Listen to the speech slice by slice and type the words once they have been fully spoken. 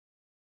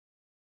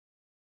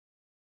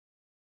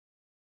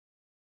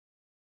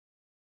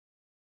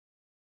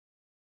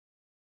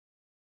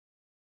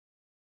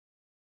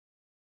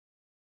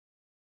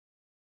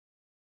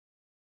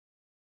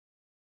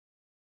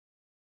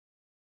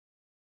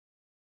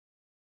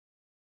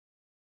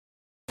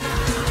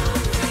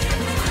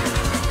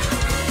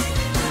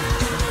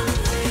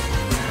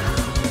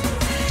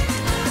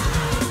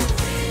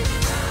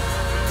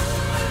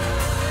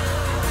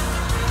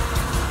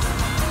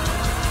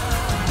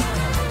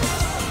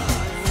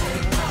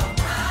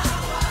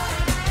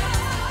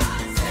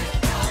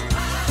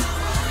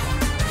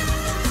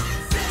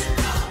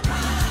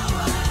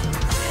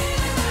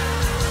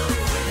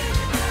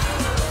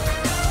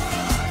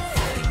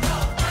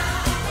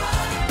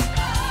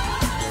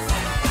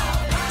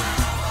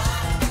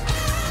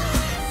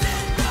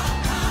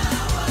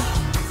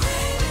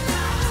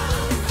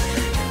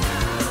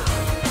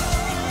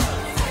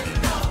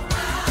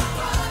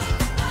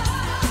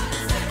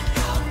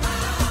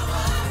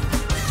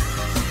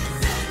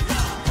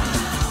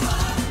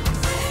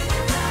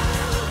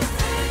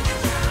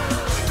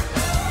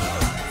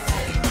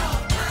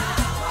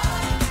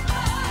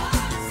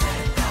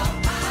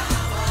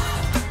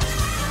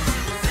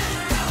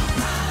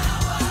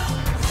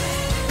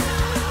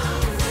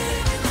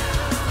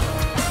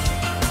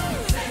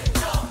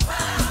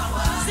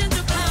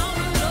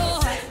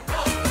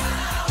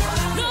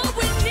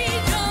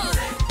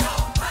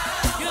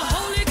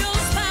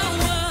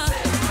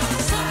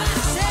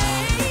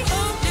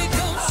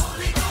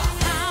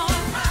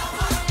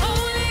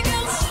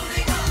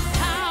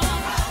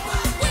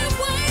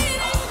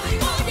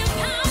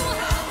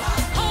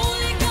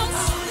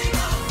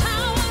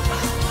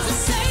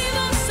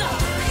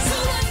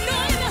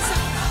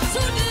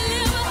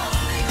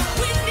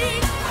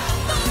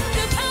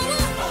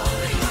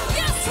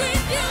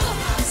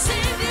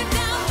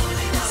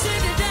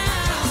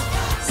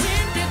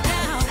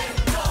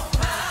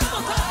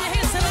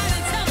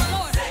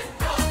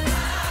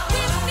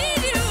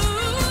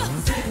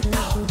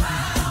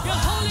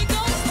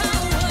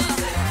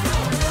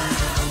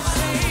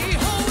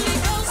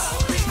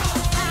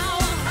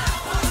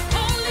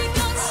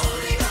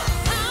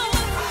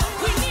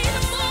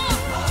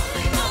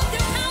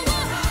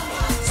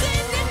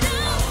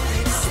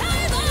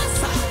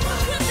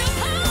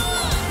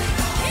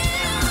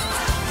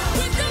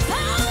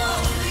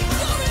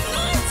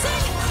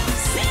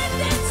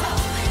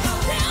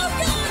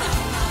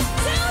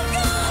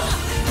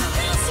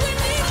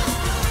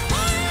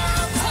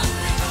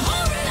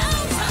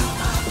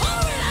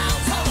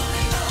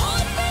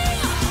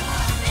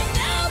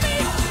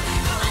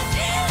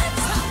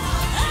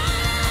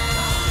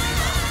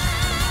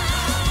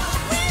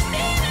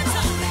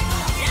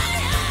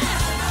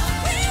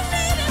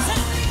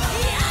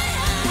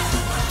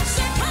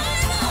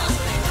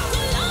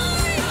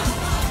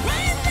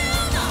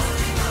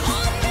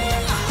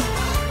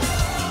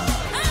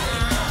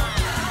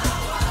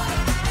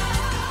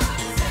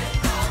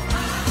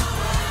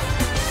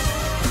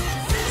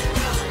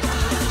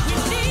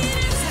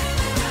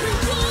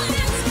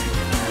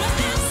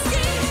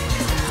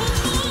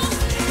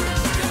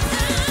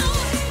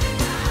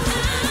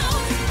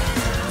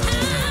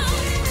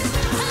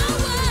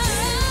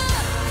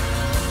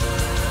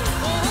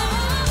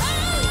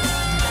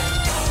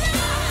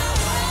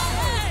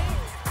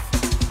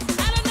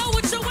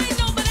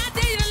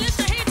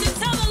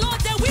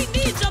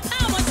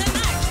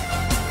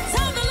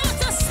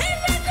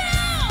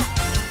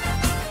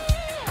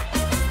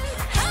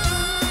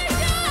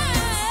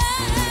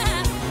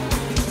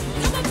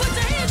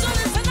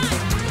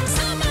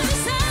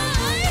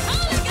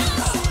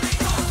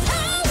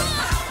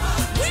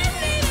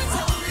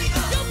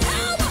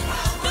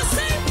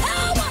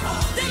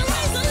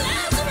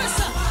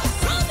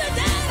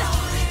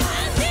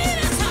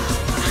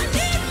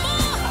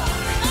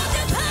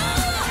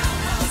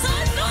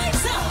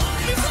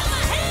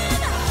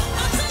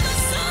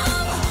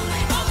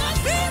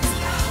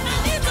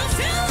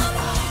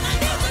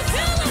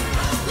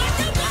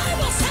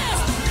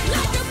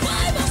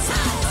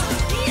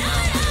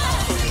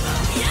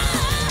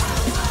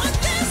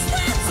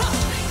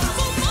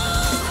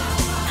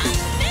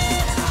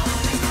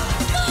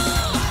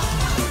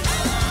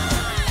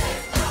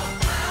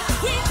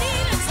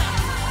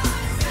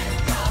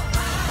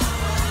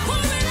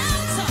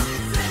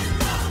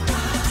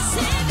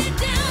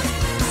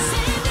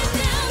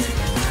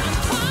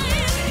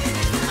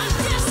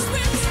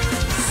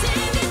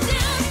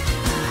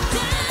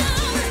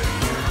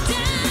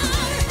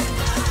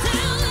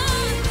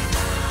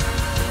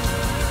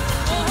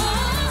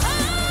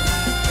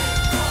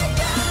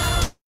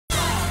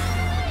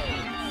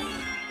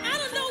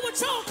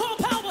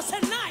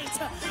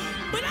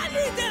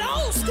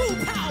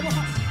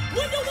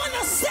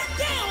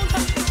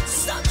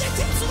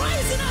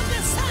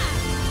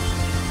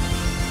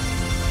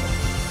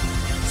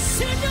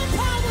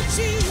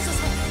Jesus.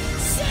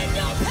 Send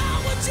your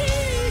power,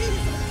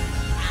 Jesus.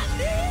 I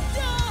need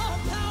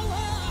your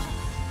power.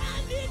 I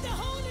need the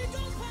Holy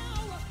Ghost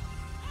power.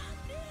 I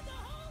need the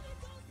Holy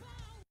Ghost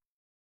power.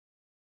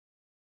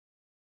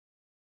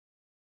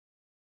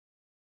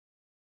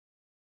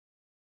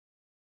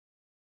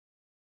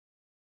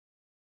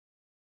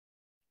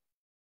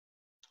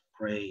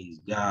 Praise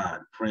God.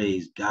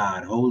 Praise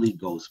God. Holy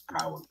Ghost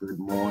power. Good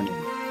morning.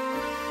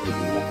 Good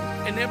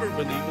morning. In every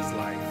believer's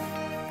life,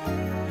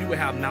 you will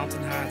have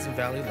mountain highs and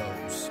valley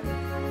lows.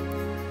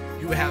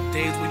 You will have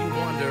days where you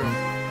wonder,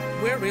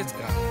 where is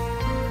God?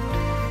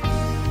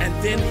 And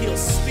then he'll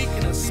speak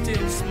in a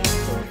still small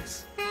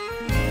voice.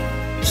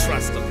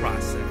 Trust the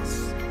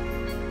process.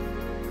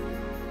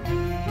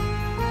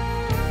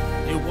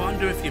 You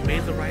wonder if you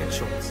made the right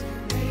choice.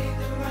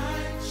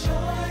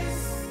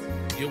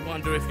 You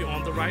wonder if you're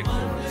on the right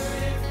course.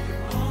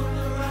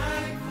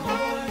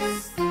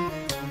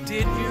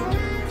 Did you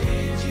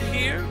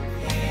hear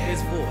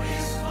his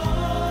voice?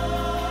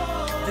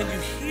 Then you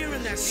hear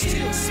in that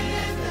still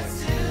small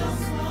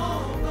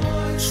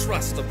voice.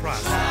 Trust the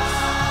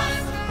process.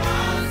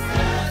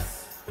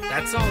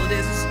 That's all it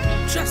is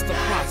just the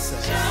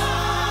process.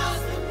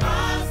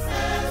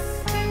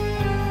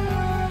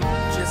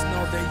 Just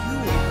know that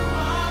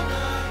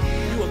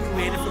you are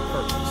created for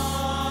purpose.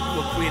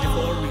 You are created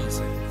for a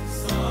reason.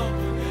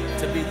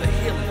 To be the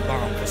healing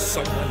balm for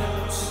someone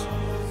else.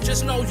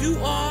 Just know you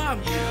are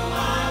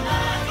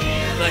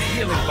the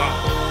healing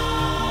balm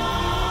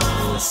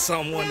for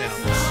someone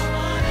else.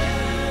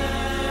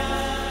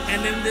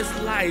 And in this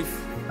life,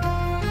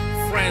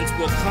 friends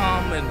will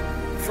come and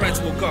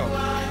friends will go.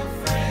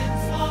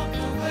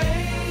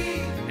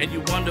 And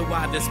you wonder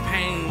why this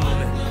pain,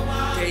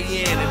 day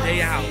in and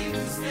day out,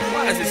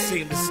 why does it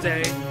seem to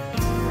stay?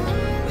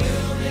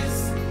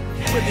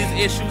 Will these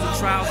issues and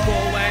trials go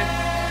away?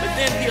 But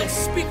then he'll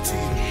speak to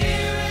you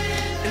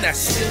in that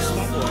still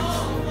small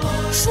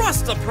voice.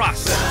 Trust the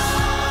process.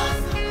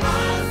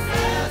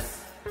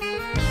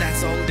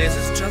 That's all it is.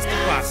 It's just the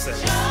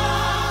process.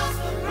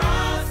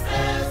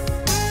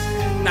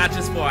 Not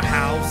just for a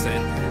house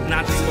and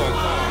not just for a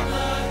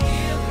car,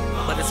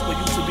 but it's for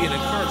you to be an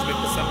encouragement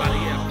for somebody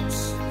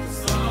else.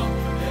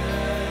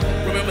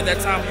 Remember that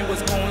time you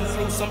was going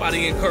through,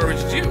 somebody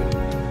encouraged you.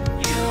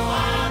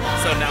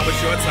 So now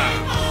it's your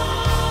time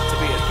to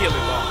be a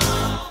healing balm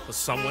for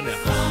someone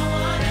else.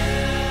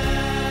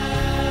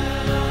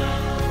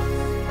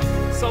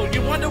 So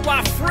you wonder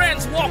why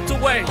friends walked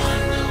away.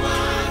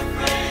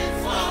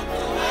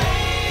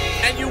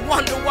 And you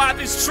wonder why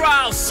these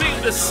trials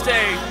seem to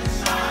stay.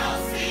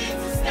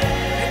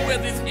 And where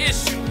these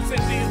issues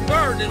and these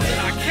burdens that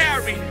I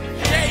carry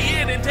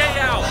day in and day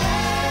out.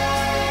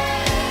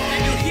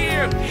 And you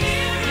hear,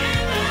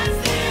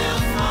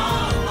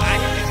 I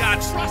hear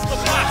God, trust the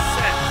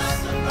process.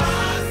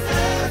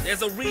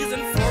 There's a reason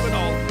for it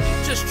all.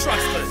 Just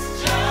trust us.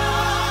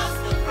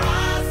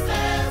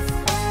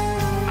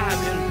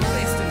 I've been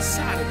placed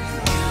inside of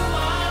you.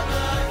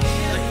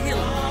 The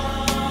healing,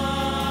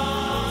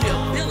 the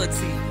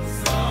ability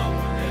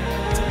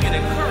to be an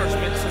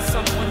encouragement to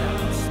someone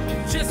else.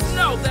 Just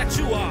know that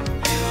you are.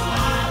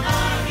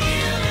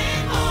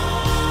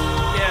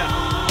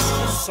 Yeah,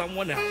 for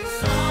someone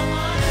else.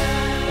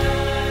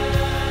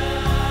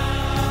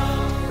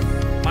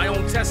 My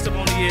own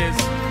testimony is,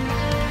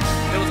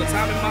 there was a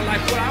time in my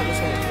life where I was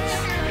homeless.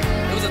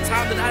 There was a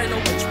time that I didn't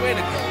know which way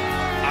to go.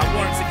 I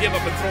wanted to give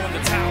up and throw in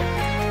the towel.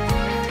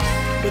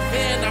 But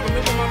then I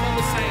remember my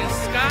mother saying,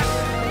 Scott,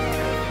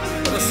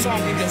 put a song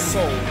in your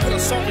soul, put a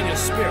song in your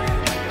spirit.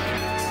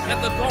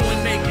 And the going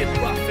may get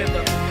rough and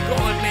the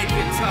going may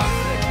get tough.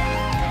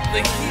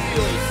 The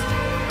hills,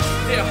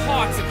 they're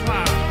hard to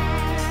climb.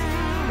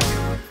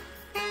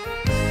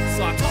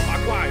 So I told my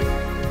choir,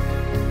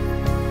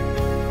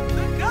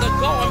 the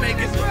going may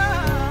get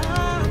rough.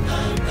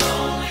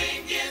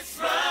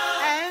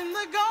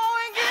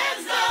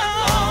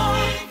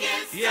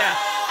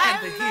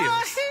 The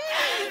hills,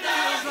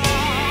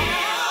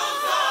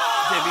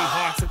 they be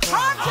hard to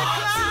climb.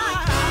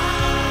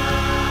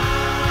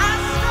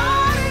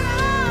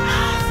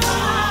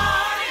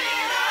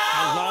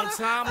 A long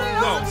time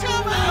ago,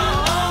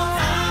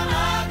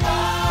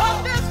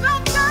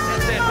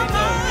 and there be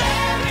no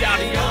doubt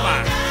in your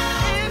mind.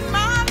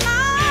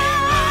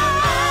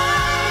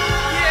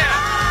 Yeah,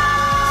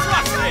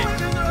 trust me.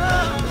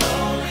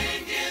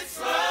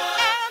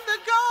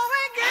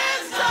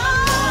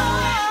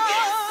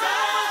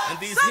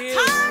 These hills,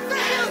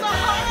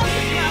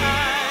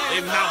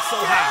 they mount so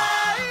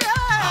high.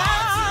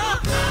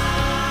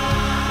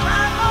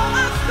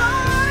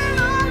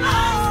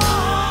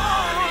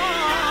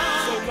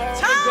 So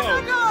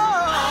long ago.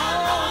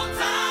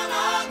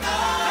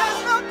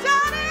 There's no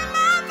doubt in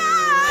my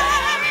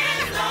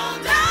mind.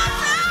 No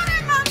doubt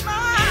in my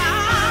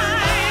mind.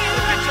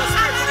 Look at your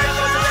scripture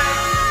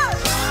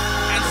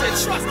and say,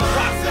 trust the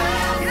process.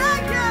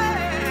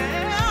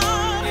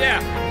 Yeah.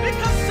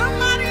 Because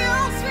somebody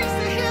else needs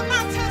to hear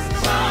my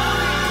testimony.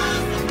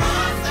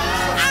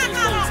 I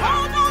gotta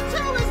hold on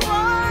to his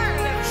word.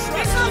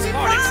 Trust those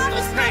heartaches and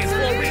those pains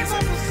for a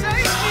reason.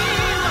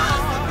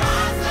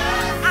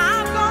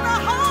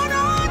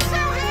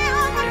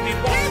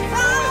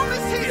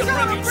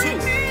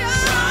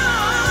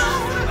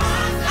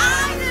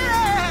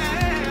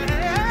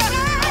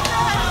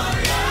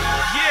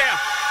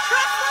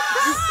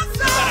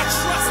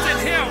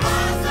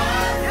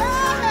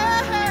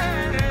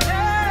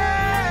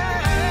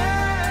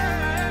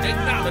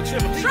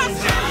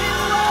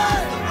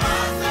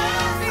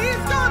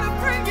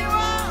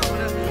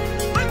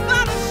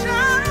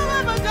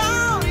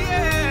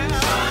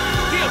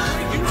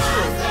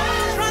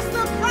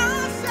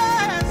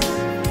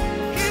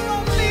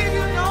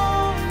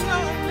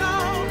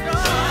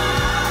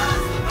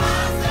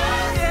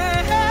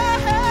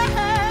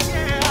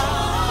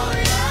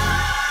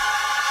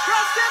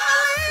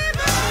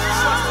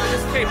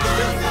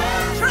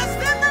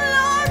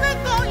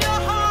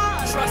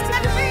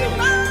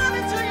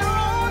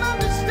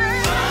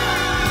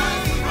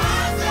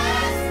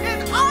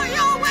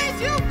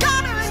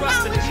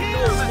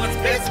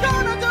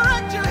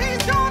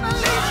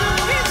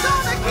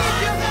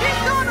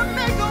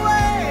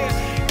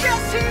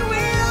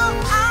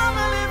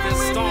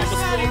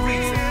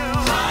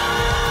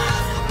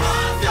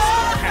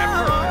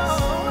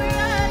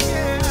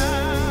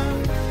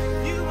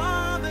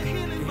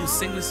 just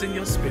sing this in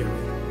your spirit.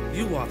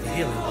 You are the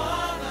healing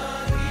balm.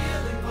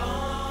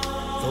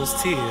 Those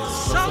tears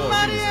were for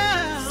a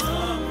reason.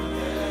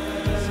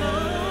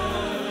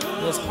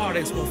 Those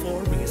heartaches were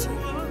for a reason.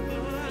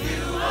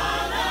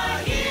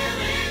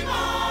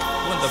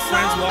 When the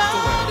friends walked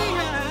away,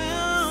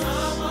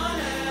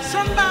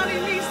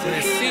 when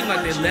it seemed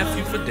like they left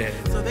you for dead,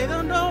 So they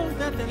don't know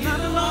that they're not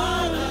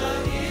alone.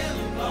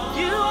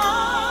 You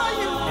are,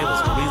 it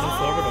was the reason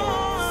for it all.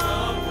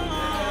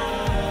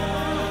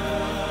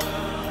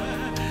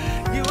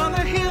 you are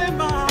the healing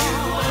balm.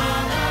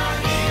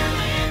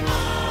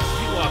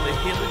 You are the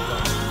healing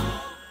balm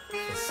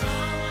for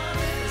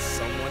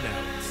someone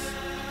else.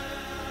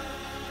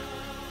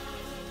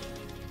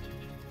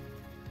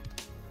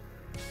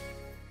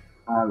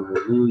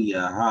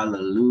 Hallelujah,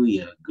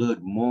 hallelujah.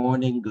 Good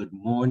morning, good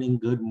morning,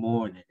 good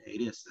morning. Hey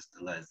there, Sister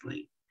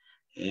Leslie.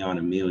 Hey, Aunt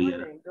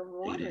Amelia.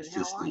 Hey there,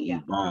 Sister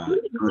Yvonne.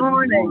 Good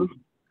morning.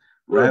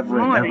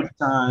 Reverend, every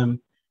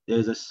time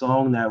there's a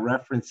song that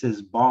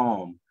references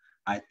balm,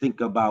 I think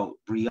about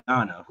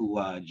Brianna,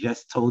 who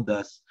just told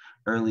us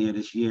earlier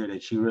this year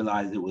that she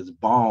realized it was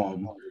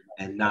balm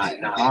and not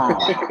balm.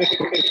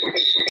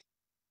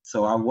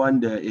 So I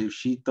wonder if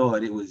she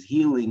thought it was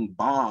healing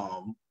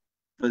balm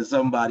for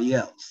somebody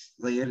else.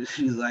 Like,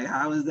 she's like,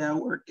 how is that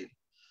working?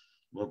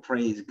 Well,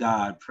 praise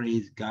God,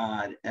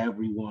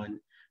 everyone.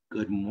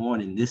 Good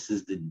morning. This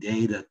is the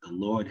day that the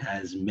Lord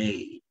has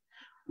made.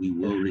 We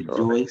will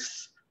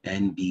rejoice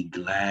and be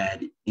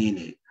glad in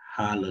it.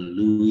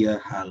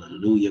 Hallelujah,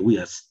 hallelujah. We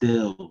are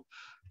still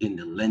in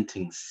the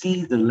Lenten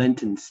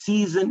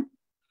season.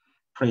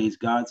 Praise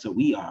God. So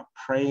we are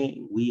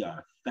praying, we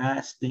are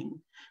fasting,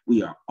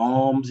 we are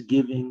alms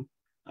giving,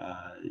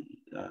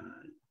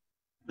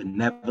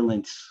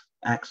 benevolence,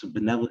 acts of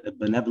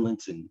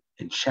benevolence and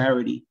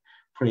charity.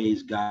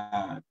 Praise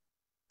God.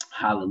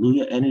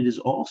 Hallelujah. And it is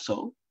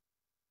also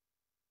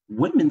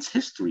Women's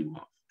History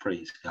Month.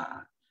 Praise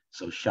God.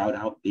 So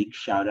big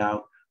shout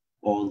out,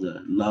 all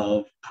the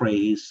love,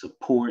 praise,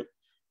 support,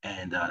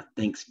 and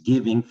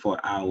thanksgiving for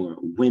our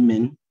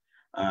women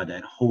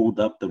that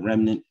hold up the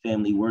Remnant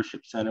Family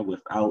Worship Center.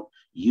 Without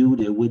you,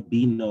 there would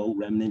be no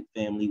Remnant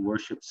Family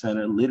Worship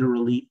Center,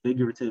 literally,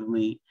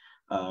 figuratively,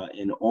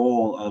 in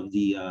all of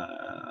the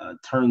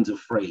turns of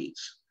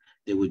phrase.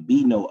 There would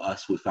be no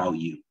us without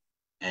you,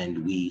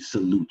 and we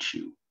salute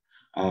you.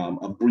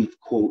 A brief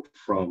quote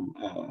from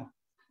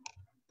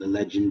the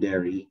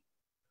legendary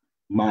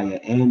Maya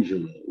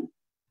Angelou.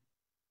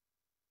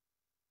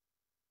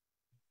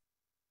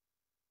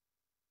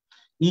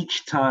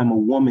 Each time a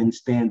woman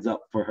stands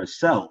up for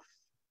herself,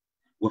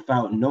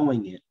 without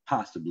knowing it,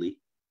 possibly,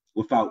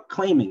 without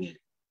claiming it,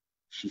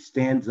 she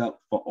stands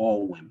up for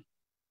all women.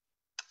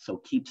 So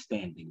keep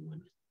standing,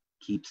 women.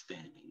 Keep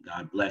standing.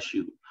 God bless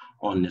you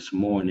on this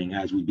morning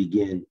as we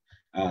begin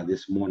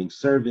this morning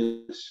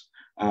service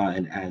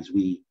and as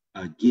we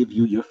give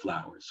you your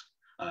flowers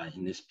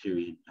in this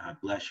period. God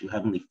bless you.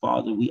 Heavenly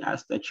Father, we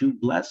ask that you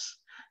bless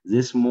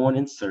this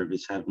morning's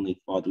service. Heavenly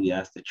Father, we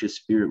ask that your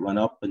spirit run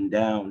up and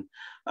down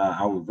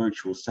our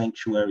virtual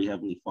sanctuary.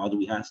 Heavenly Father,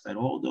 we ask that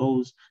all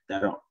those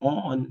that are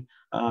on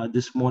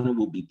this morning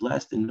will be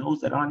blessed, and those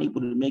that aren't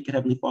able to make it,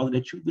 Heavenly Father,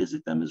 that you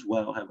visit them as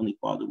well. Heavenly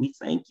Father, we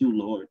thank you,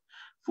 Lord,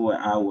 for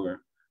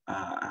our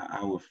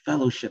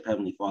fellowship.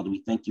 Heavenly Father,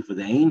 we thank you for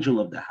the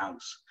angel of the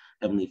house.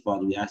 Heavenly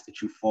Father, we ask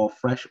that you fall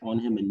fresh on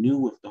him anew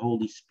with the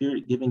Holy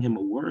Spirit, giving him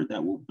a word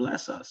that will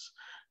bless us.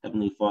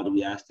 Heavenly Father,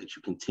 we ask that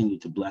you continue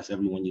to bless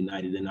everyone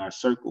united in our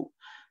circle.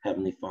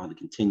 Heavenly Father,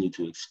 continue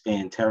to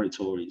expand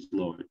territories,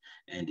 Lord,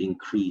 and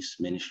increase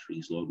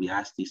ministries, Lord. We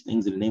ask these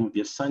things in the name of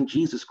your Son,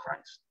 Jesus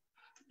Christ.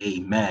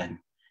 Amen,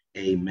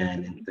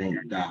 amen, and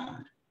thank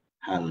God.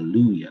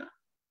 Hallelujah.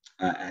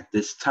 At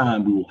this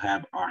time, we will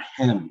have our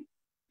hymn,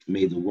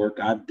 May the Work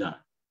I've Done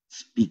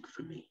Speak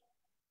for Me.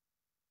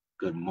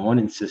 Good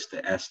morning,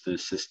 Sister Esther,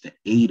 Sister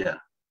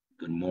Ada.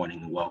 Good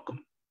morning and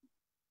welcome.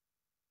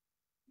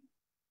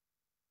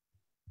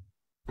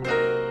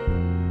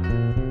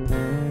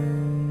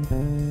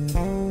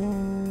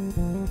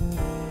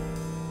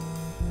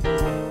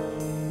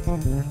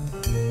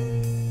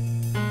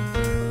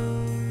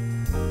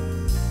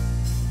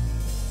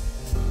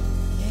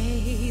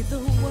 May the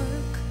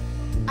work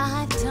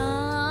I've done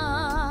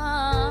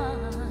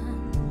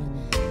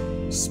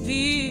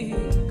speak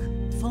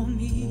for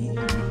me.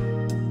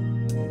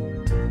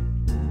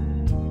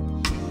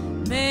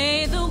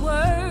 May the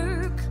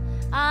work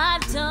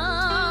I've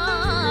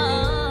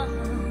done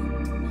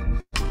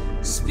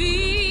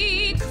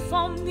speak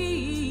for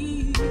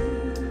me.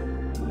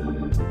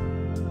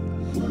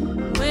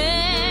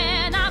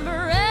 When I'm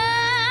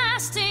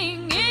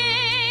resting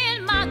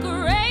in my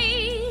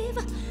grave,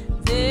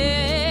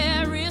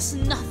 there is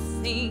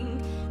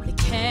nothing that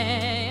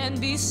can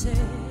be said.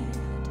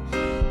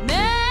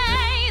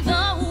 May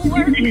the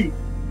work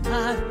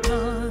I've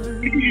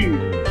done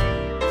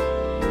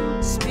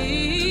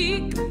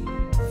speak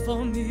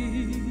for me.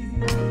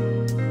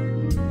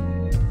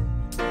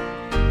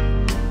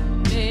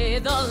 May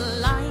the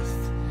life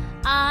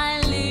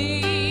I live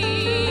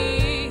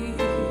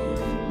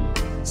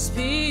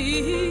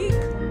speak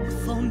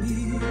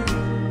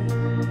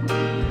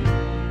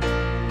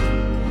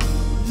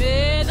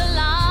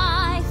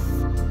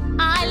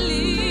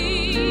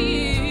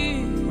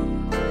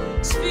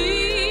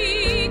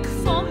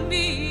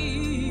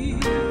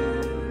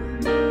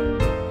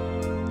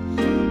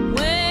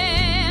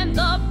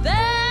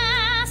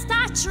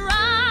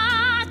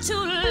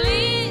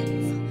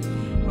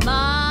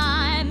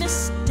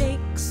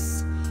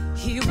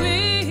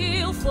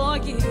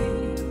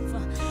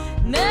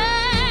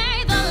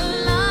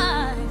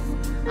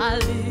I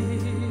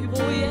live,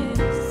 oh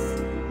yes,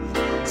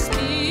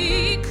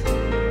 speak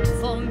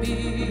for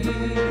me.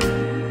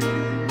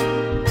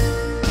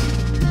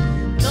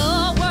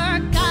 The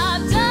work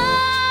I've done,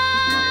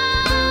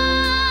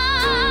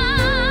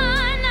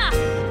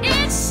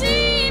 it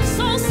seems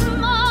so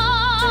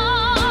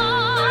small.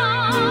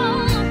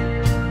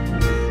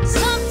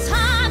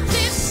 Sometimes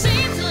it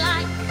seems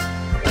like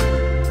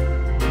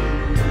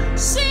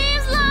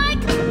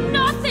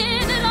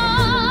nothing at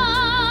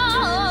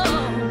all.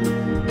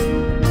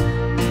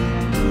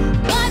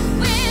 But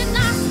when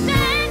I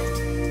stand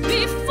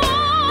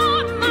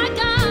before my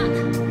God,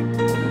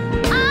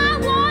 I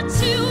want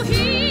to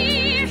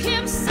hear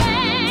him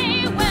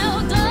say, well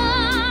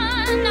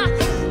done.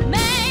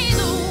 May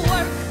the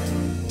work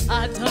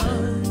I've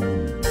done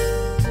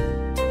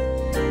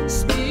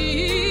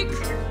speak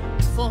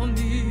for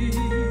me.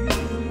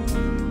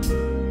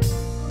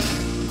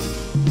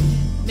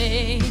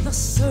 May the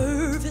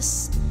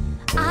service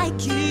I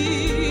give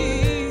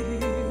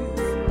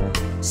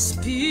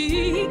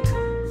speak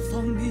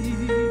for me.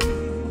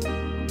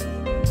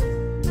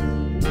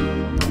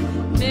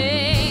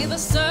 May the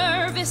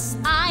service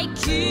I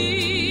give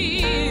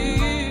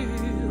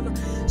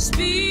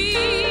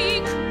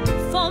speak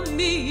for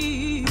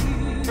me.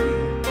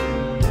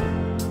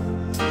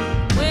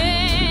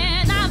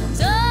 When I've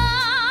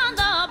done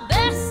the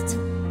best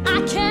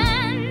I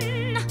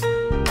can,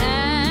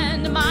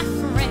 and my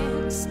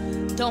friends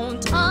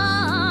don't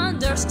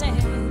understand,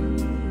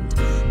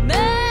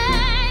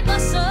 may the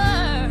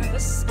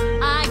service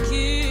I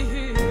give,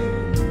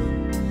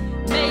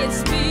 may it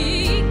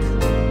speak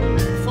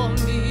for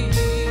me.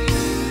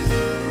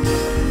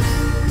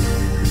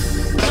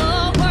 The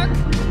work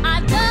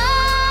I've done,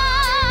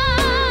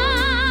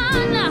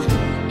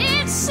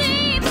 it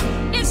seems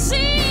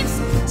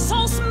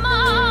so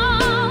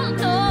small.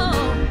 No,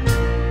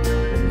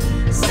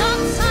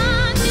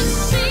 sometimes it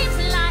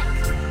seems like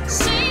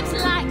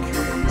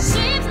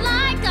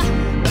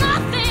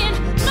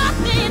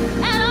nothing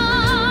at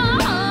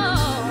all.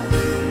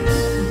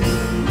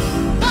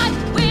 But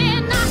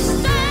when I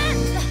stand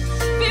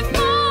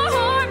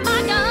before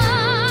my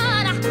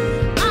God,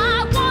 I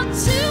want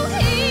to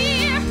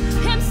hear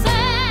him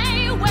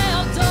say,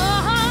 well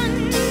done.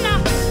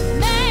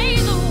 May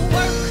the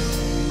work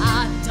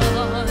I've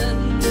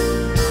done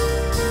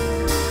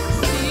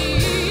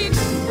speak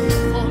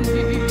for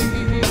me.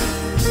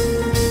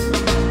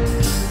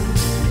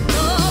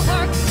 The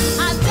work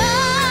I've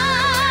done,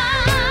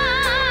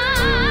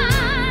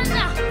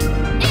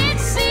 it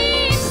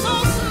seems so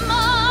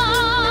small.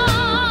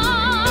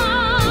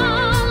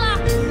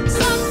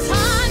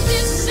 Sometimes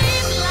it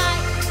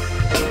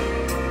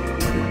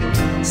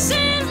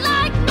seems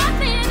like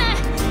nothing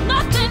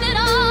at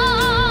all.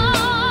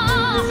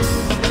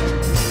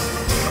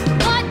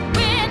 But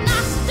when I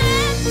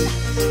stand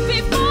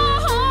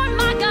before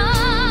my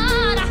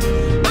God,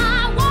 I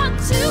want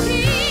to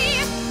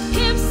hear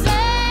him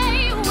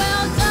say,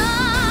 well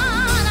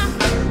done.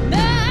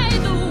 May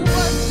the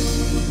work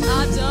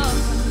I've done,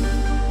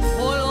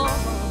 oh Lord,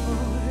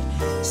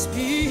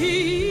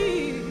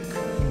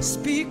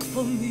 speak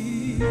for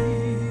me.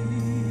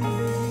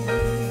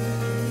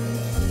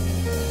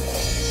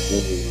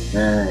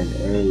 Amen,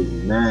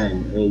 amen,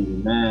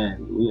 amen.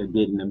 We are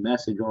getting the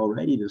message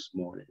already this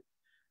morning.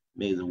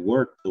 May the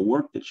work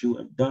that you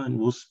have done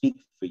will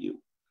speak for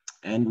you.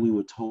 And we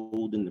were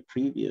told in the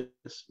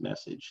previous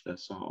message, that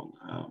song,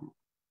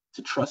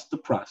 to trust the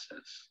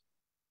process.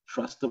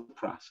 Trust the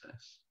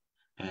process.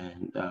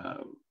 And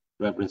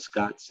Reverend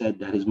Scott said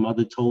that his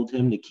mother told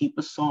him to keep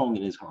a song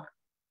in his heart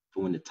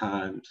for when the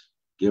times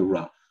get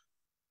rough.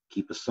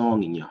 Keep a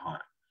song in your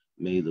heart.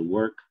 May the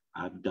work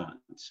I've done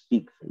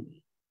speak for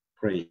me.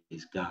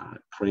 Praise God,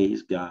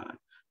 praise God,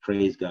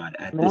 praise God.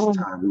 At this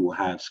time, we will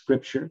have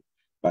scripture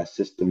by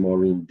Sister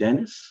Maureen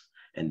Dennis.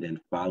 And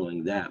then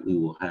following that, we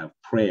will have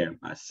prayer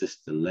by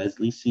Sister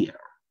Leslie Sierra,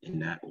 in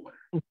that order.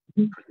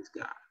 Praise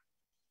God.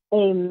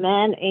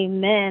 Amen,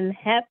 amen.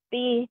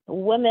 Happy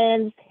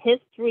Women's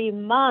History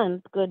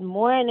Month. Good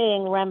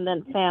morning,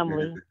 Remnant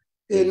family.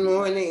 Good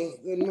morning,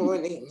 good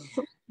morning.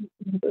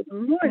 Good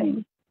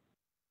morning.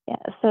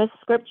 Yeah, so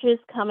scripture is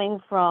coming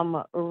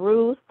from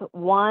Ruth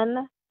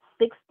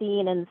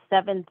 1:16 and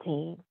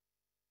 17.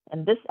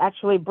 And this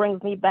actually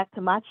brings me back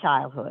to my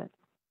childhood.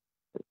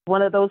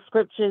 One of those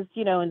scriptures,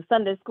 in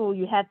Sunday school,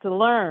 you had to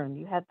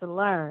learn.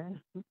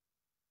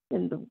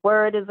 And the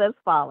word is as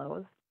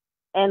follows.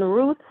 And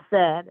Ruth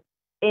said,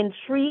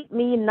 entreat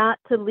me not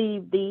to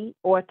leave thee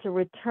or to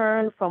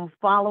return from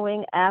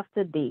following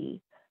after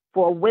thee.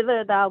 For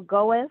whither thou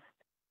goest,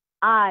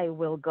 I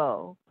will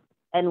go.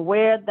 And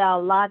where thou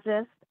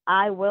lodgest,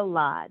 I will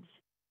lodge.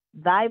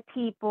 Thy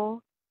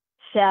people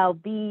shall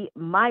be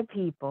my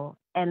people,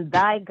 and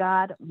thy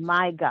God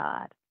my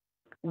God.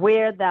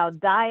 Where thou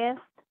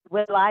diest,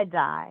 will I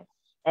die,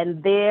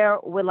 and there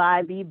will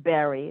I be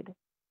buried.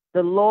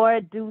 The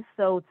Lord do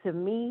so to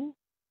me,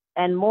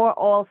 and more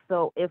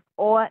also, if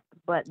aught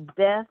but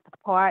death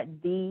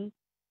part thee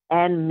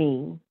and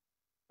me.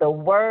 The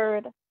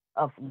word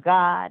of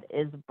God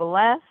is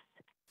blessed.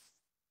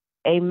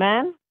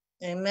 Amen.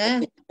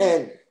 Amen.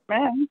 And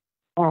Amen.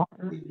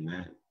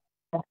 Amen.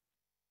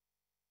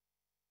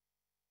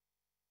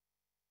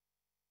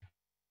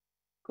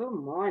 Good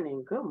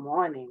morning. Good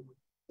morning.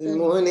 good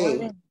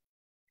morning.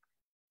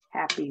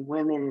 Happy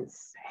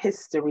Women's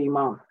History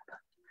Month.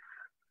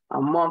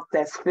 A month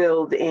that's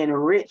filled in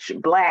rich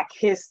Black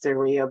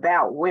history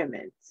about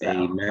women. So.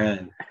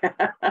 Amen.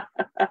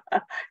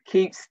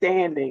 Keep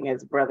standing,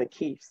 as Brother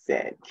Keith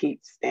said.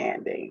 Keep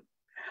standing.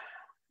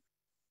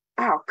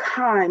 Our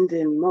kind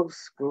and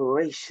most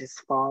gracious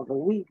Father,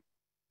 we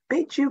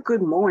bid you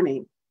good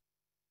morning.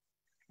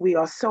 We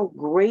are so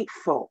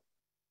grateful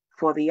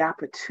for the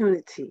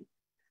opportunity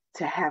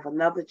to have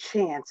another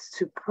chance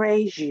to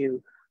praise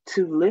you,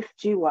 to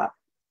lift you up,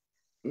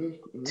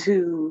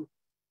 to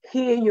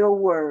hear your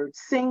words,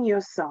 sing your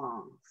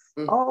songs.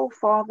 Oh,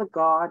 Father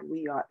God,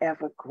 we are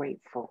ever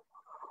grateful.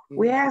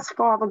 We ask,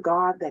 Father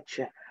God, that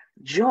you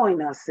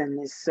join us in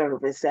this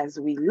service as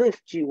we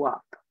lift you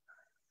up.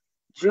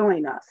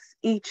 Join us,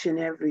 each and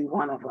every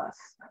one of us.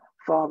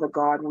 Father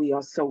God, we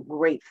are so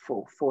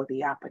grateful for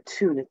the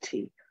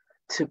opportunity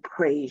to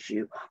praise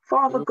you.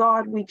 Father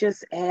God, we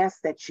just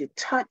ask that you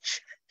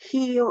touch,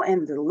 heal,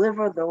 and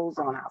deliver those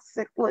on our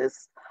sick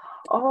list.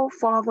 Oh,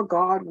 Father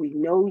God, we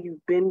know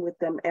you've been with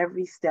them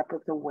every step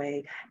of the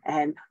way.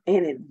 And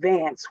in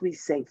advance, we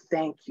say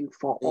thank you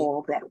for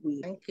all that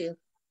we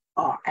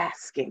are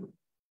asking.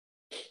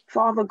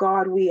 Father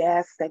God, we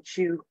ask that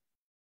you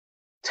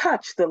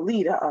touch the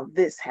leader of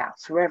this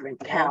house, Reverend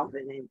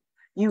Calvin, and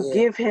you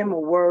give him a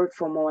word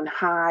from on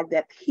high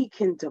that he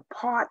can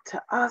depart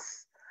to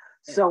us.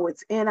 So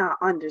it's in our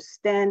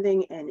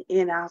understanding and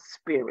in our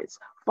spirits.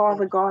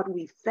 Father God,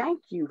 we thank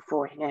you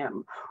for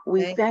him.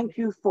 We thank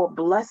you for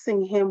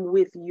blessing him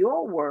with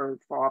your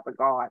word, Father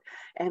God.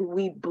 And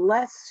we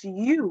bless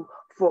you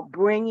for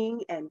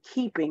bringing and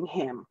keeping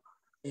him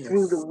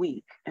through the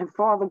week. And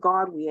Father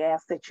God, we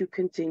ask that you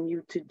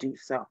continue to do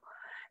so.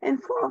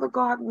 And Father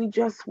God, we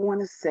just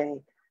want to say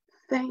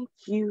thank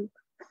you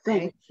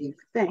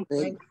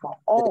for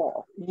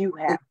all you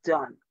have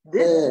done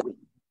this week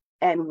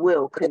and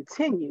will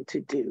continue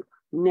to do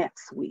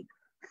next week.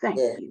 Thank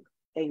you.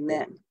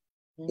 Amen.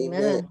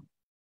 Amen.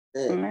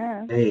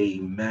 Amen.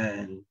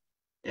 Amen.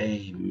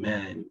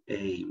 Amen.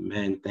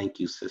 Amen. Thank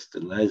you, Sister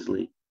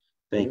Leslie.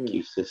 Thank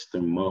you,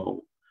 Sister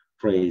Mo.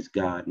 Praise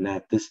God. And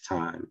at this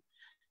time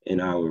in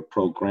our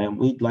program,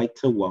 we'd like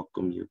to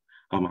welcome you.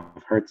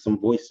 I've heard some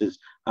voices.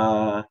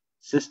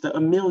 Sister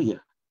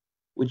Amelia,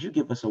 would you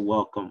give us a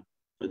welcome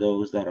for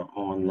those that are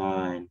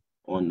online,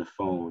 on the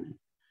phone,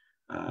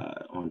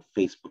 on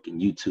Facebook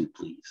and YouTube,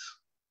 please?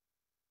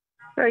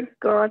 Thank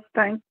God,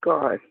 thank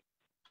God.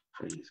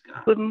 Praise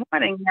God. Good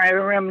morning, my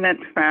Remnant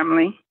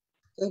family.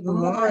 Good It's been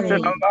morning. a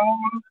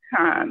long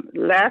time.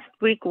 Last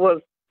week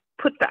was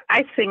put the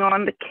icing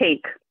on the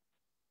cake.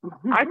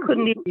 I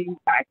couldn't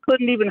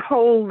even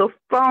hold the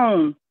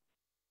phone.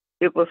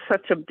 It was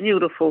such a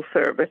beautiful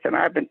service, and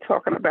I've been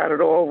talking about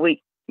it all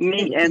week.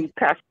 Me and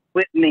Pastor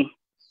Whitney.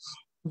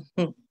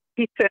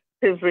 He sends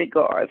his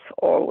regards,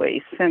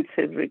 always sends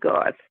his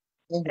regards.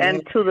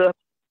 And to the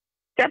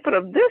shepherd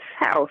of this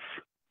house,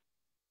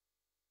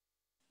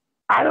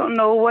 I don't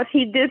know what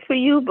he did for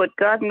you, but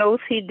God knows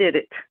he did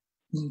it.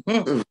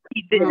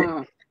 He did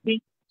it.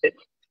 He did it.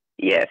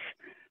 Yes.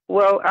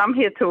 Well, I'm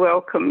here to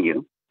welcome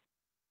you.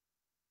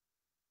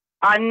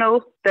 I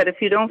know that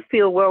if you don't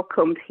feel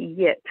welcomed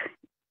yet,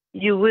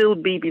 you will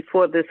be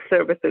before this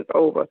service is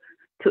over.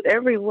 To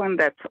everyone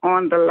that's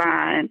on the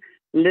line,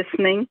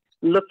 listening,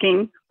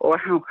 looking, or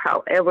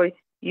however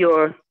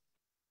you're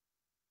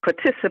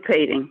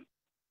participating,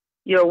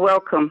 you're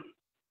welcome.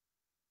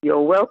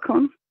 You're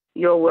welcome.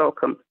 You're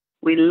welcome.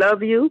 We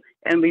love you,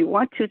 and we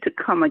want you to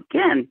come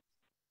again.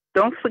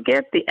 Don't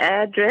forget the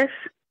address,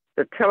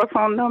 the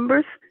telephone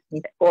numbers,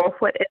 or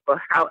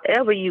whatever,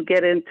 however you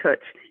get in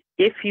touch,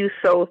 if you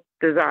so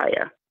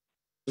desire.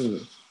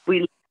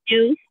 We love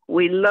you.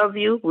 We love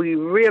you. We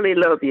really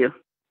love you.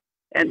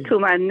 And to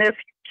my nephew,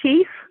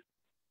 Keith,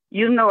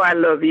 you know I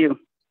love you.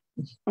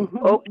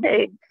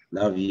 Okay.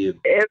 Love you.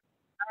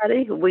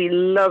 Everybody, we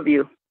love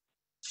you.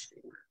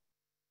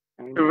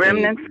 The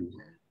Remnant,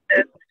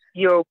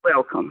 you're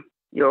welcome.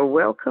 You're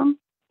welcome.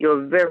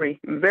 You're very,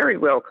 very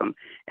welcome.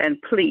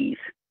 And please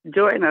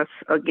join us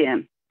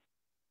again.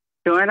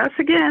 Join us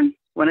again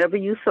whenever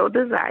you so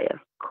desire.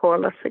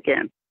 Call us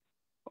again.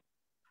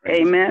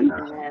 Amen.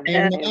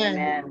 Amen.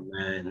 Amen.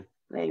 Amen.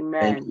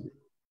 Amen.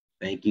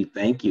 Thank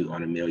you,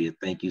 Aunt Amelia.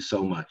 Thank you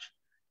so much.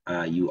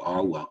 You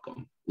are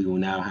welcome. We will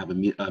now have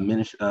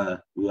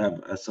we'll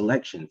have a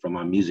selection from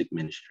our music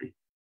ministry.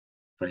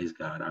 Praise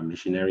God, our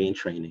missionary in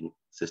training,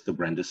 Sister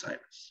Brenda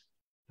Cyrus.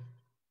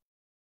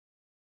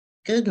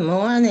 Good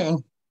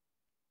morning.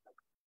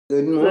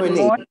 Good morning.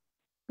 Good morning.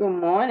 Good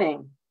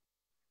morning.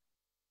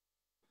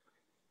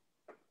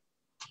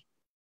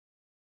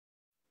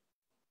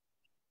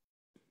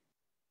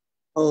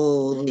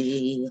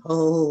 Holy,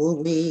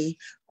 holy,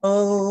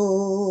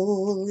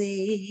 holy,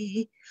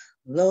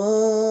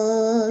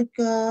 Lord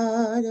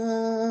God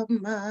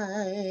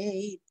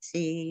Almighty.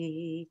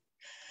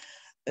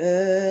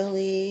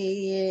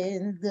 Early in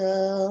In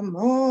the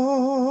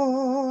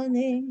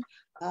morning,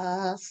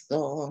 our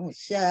song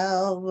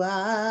shall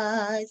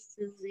rise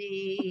to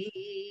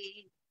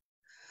thee.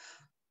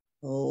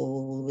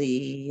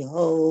 Holy,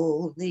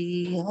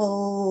 holy,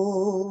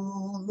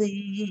 holy,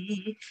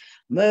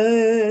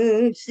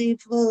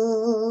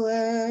 merciful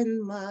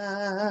and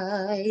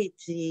mighty,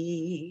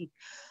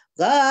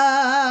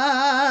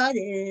 God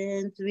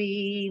in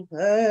three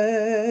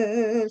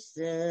persons,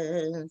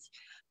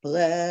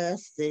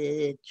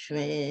 blessed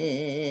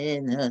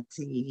Trinity.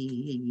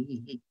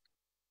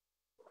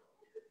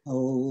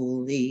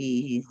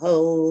 Holy,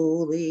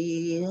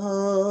 holy,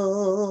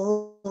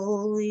 holy,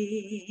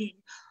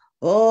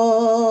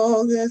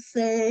 all the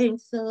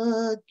saints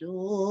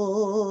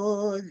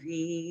adore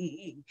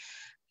thee,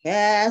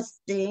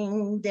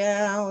 casting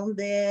down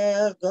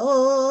their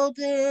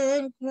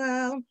golden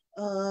crown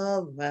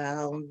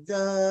around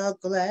the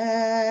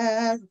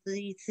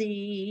glassy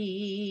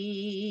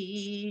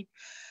sea.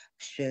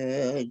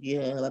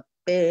 Cherubim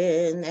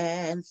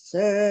and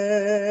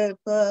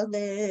serpent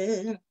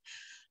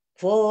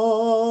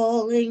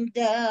falling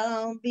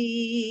down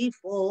before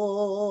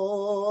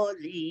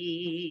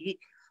thee,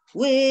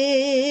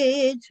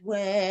 which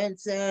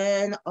whence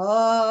and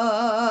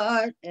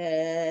art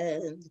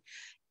and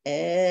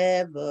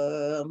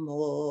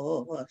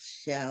evermore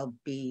shall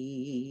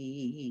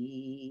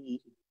be.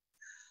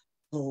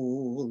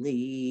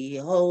 Holy,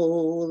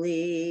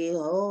 holy,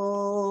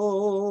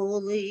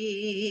 holy,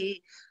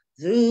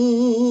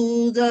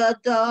 through the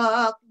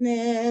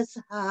darkness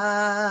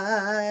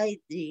hide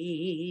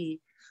thee,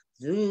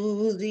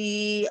 through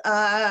the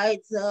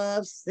eyes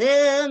of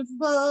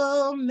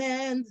sinful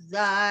men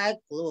thy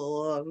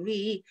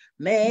glory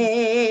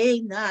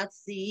may not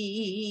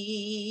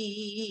see.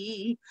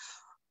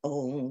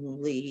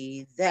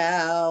 Only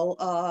thou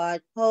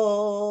art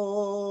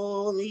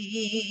holy,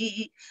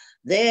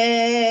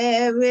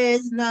 there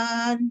is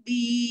none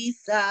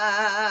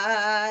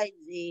beside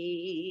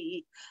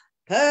thee,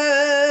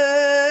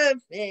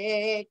 perfect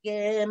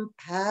in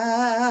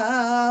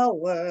power,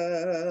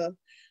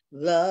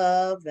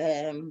 love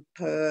and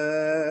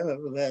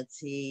purity.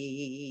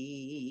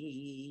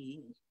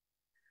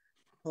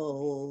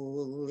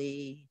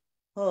 Holy,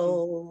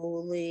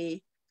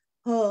 holy,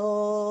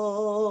 holy,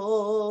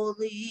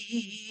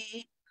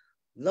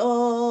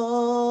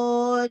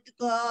 Lord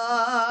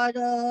God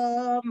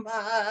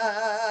Almighty,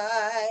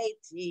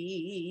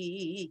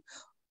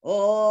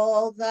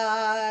 all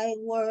thy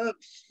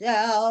works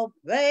shall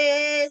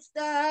praise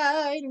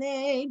thy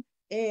name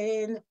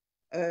in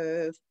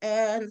earth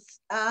and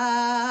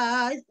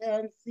skies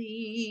and seas.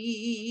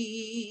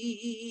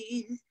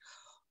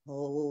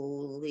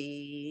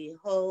 Holy,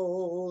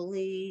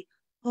 holy,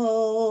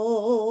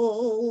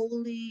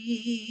 holy,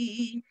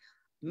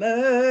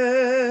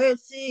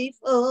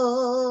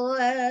 merciful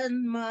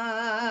and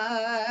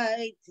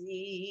mighty,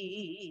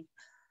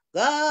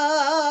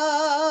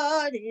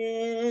 God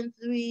in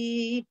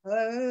three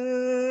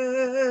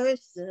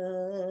persons,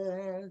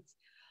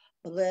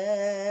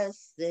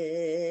 blessed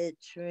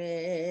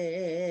Trinity.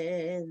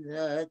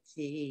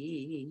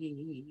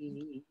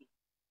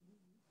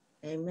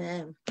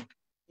 Amen.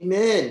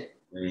 Amen.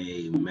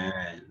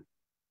 Amen.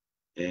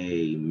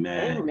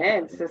 Amen.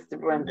 Amen, Sister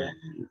Brenda.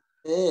 Amen.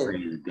 Amen.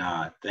 Praise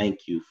God.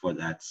 Thank you for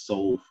that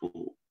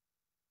soulful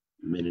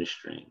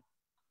ministering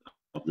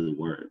of the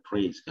word.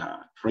 Praise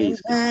God.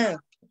 Praise Amen.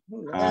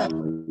 God.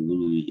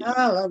 Hallelujah.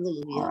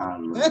 Hallelujah.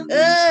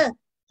 Hallelujah.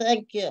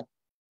 Thank you.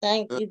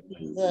 Thank you,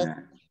 Jesus.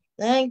 Amen.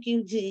 Thank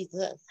you,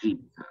 Jesus.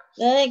 Jesus.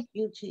 Thank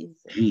you,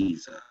 Jesus.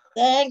 Jesus.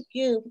 Thank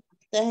you.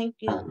 Thank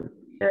you.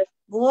 Hallelujah.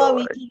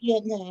 Glory to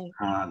your name.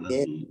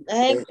 Hallelujah.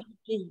 Thank you,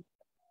 Jesus.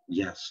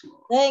 Yes,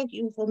 Lord. Thank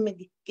you for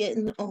me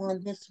getting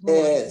on this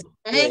morning. Yes.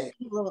 Thank Yes.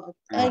 you, Lord.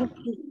 Thank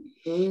you.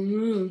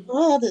 Mm-hmm.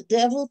 Oh, the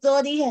devil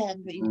thought he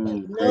had me,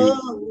 but Praise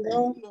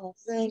no.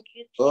 Thank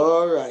you, Jesus.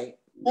 All right.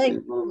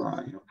 Thank you,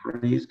 Lord.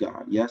 Praise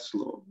God. Yes,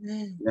 Lord.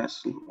 Amen.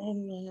 Yes, Lord.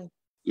 Amen.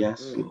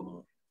 Yes,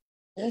 Lord.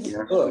 Yes,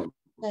 Yes, Lord. Lord.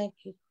 Thank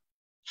you.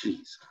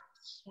 Jesus.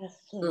 Yes,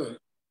 sir.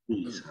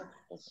 Jesus.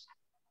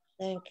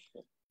 Thank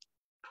you.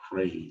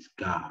 Praise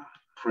God.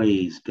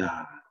 Praise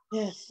God.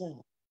 Yes, sir.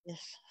 Yes,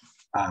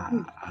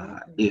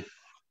 If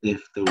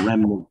the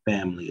Remnant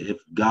family,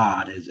 if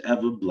God has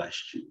ever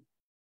blessed you,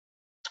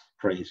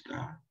 praise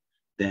God,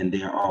 then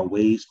there are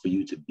ways for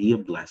you to be a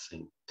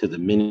blessing to the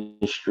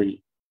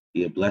ministry,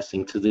 be a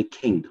blessing to the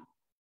kingdom.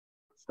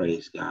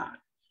 Praise God.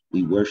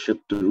 We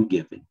worship through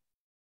giving,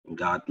 and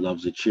God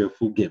loves a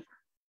cheerful giver.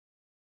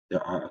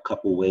 There are a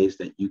couple ways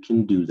that you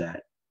can do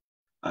that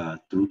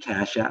through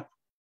Cashapp,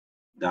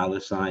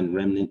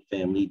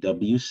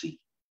 $RemnantFamilywc,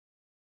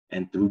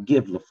 and through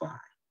Givelify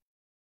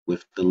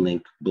with the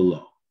link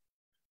below,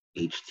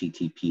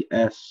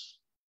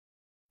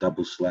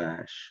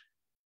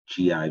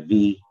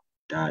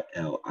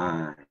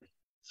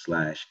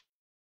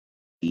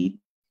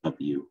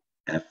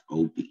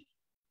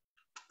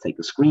 Take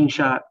a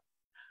screenshot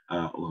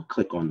or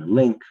click on the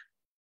link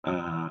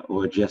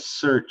or just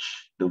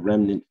search the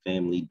Remnant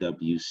Family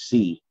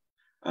WC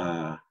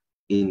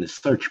in the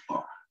search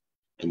bar,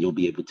 and you'll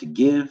be able to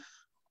give.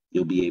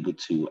 You'll be able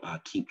to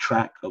keep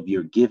track of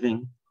your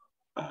giving,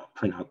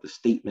 print out the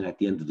statement at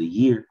the end of the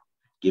year,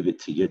 give it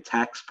to your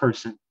tax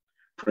person.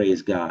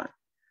 Praise God.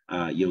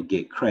 You'll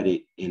get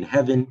credit in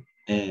heaven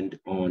and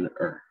on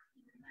earth.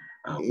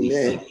 We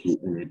thank you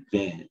in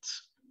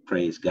advance.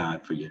 Praise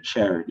God for your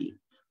charity,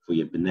 for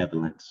your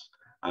benevolence.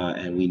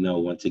 And we know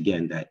once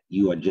again that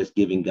you are just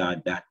giving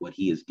God back what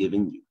he has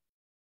given you.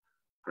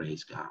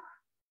 Praise God.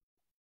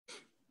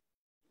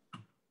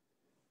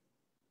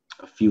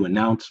 A few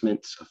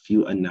announcements.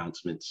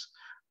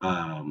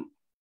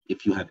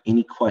 If you have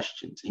any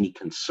questions, any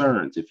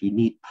concerns, if you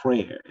need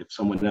prayer, if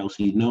someone else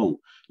you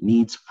know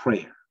needs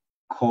prayer,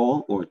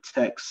 call or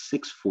text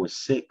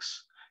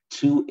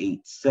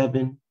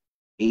 646-287-8972.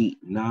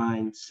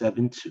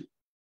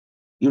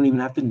 You don't even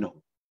have to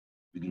know.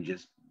 You can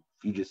just,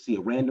 if you just see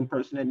a random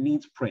person that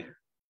needs prayer.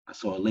 I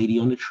saw a lady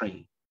on the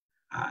train.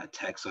 I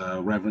text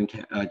Reverend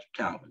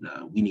Calvin.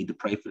 We need to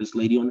pray for this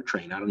lady on the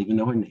train. I don't even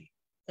know her name.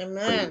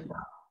 Amen.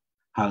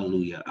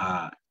 Hallelujah.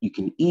 You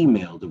can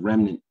email the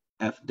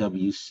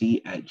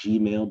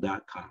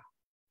RemnantFWC@gmail.com.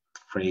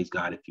 Praise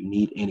God. If you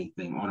need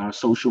anything on our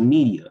social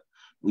media,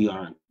 we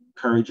are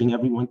encouraging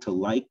everyone to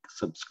like,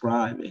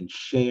 subscribe, and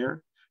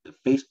share the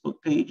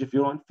Facebook page if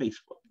you're on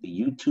Facebook, the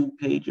YouTube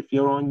page if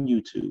you're on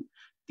YouTube,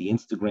 the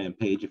Instagram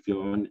page if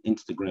you're on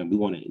Instagram. We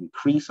want to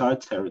increase our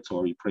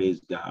territory.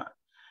 Praise God.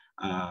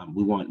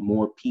 We want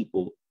more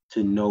people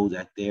to know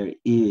that there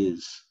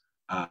is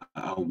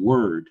a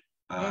word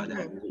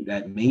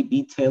that may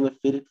be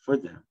tailor-fitted for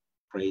them.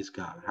 Praise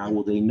God. How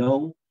will they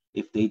know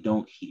if they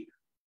don't hear?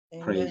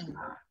 Amen. Praise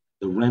God.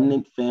 The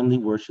Remnant Family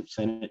Worship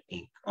Center,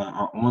 Inc.,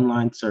 our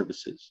online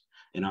services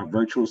in our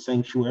virtual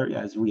sanctuary,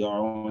 as we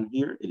are on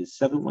here, it is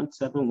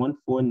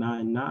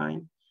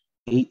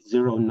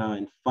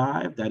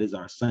 717-1499-8095. That is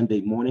our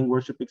Sunday morning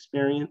worship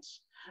experience,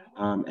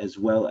 as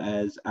well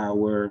as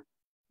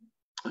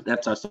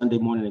that's our Sunday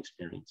morning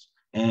experience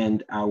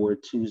and our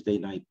Tuesday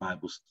night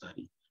Bible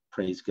study.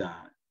 Praise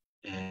God.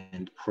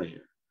 And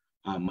prayer.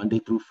 Monday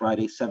through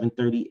Friday,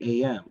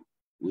 7:30 a.m.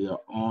 We are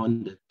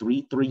on the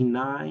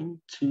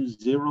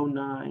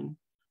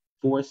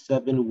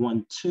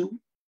 339-209-4712.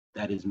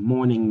 That is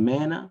morning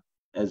manna,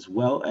 as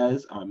well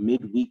as our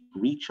midweek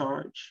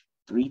recharge,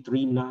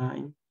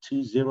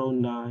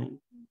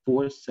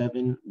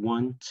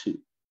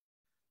 339-209-4712.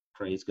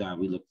 Praise God.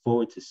 We look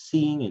forward to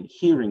seeing and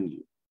hearing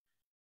you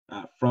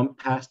from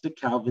Pastor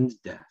Calvin's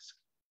desk.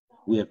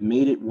 We have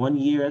made it 1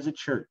 year as a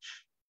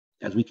church.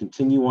 As we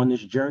continue on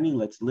this journey,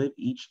 let's live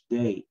each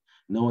day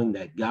knowing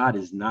that God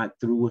is not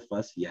through with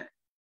us yet.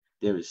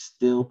 There is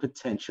still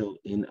potential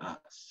in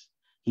us.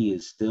 He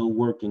is still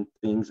working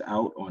things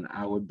out on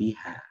our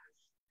behalf.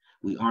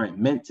 We aren't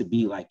meant to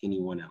be like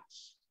anyone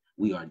else.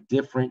 We are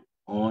different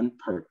on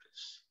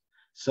purpose.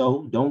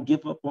 So don't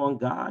give up on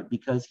God,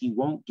 because he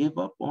won't give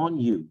up on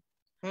you.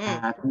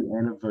 Happy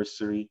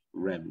anniversary,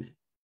 Remnant.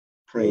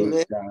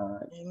 Praise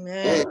God.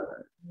 Amen.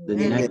 The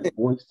next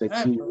voice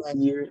that you will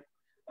hear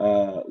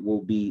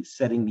will be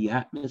setting the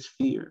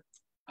atmosphere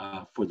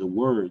for the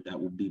word that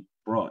will be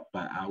brought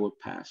by our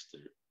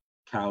pastor,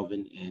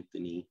 Calvin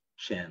Anthony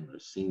Chandler,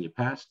 senior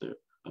pastor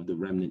of the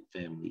Remnant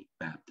Family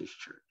Baptist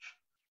Church.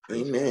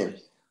 Praise Amen.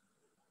 God.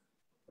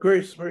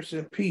 Grace, mercy,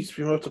 and peace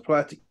be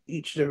multiplied to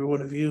each and every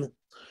one of you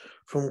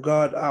from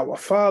God our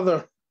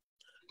Father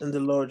and the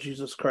Lord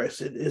Jesus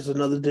Christ. It is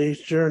another day's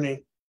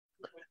journey,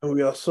 and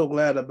we are so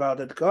glad about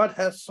it. God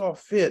has saw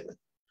fit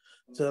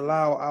to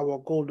allow our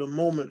golden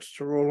moments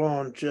to roll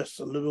on just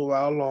a little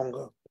while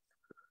longer.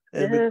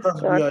 And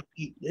because we are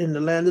in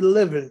the land of the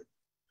living,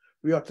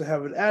 we ought to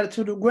have an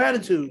attitude of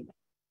gratitude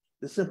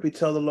to simply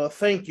tell the Lord,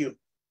 thank you.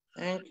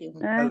 Thank you.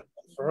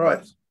 For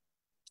us.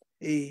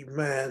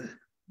 Amen.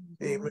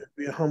 Amen.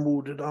 We are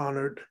humbled and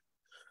honored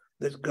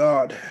that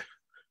God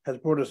has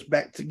brought us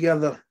back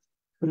together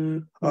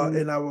in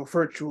our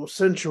virtual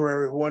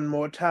sanctuary one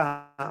more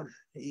time.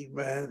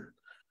 Amen.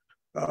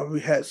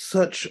 We had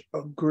such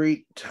a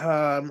great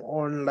time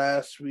on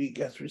last week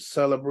as we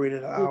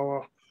celebrated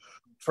our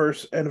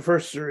first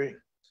anniversary.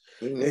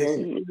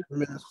 Amen.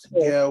 Minister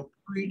Gail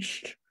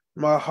preached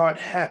My Heart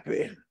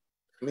Happy.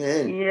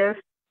 Amen. Yes.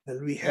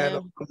 And we had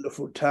a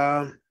wonderful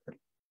time.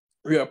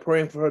 We are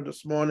praying for her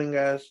this morning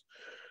as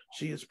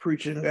she is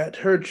preaching at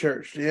her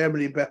church, the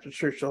Amity Baptist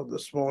Church,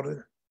 this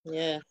morning.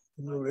 Yeah.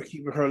 And we're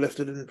keeping her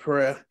lifted in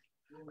prayer.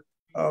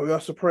 We're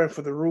also praying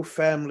for the Ruth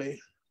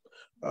family.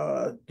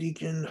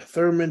 Deacon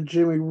Thurman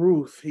Jimmy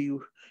Ruth,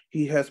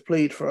 he has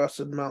played for us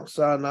in Mount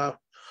Sinai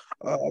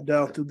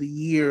down through the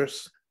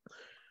years.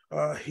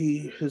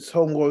 His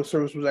homegoing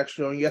service was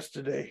actually on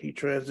yesterday. He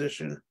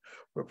transitioned.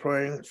 We're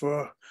praying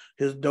for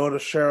his daughter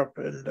Sharp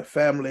and the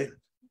family.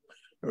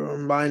 We're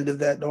reminded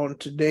that on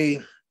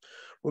today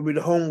will be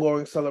the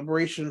homegoing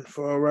celebration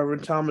for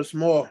Reverend Thomas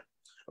Moore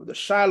of the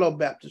Shiloh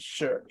Baptist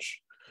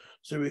Church.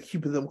 So we're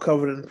keeping them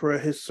covered in prayer.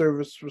 His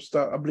service will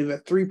start, I believe,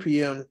 at 3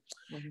 p.m.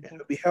 and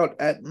it'll be held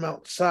at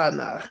Mount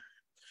Sinai.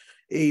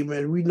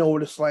 Amen. We know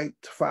what it's like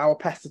for our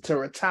pastor to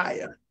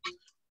retire.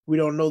 We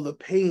don't know the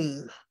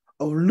pain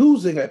of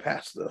losing a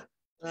pastor.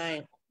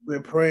 Right.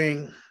 We're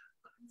praying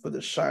for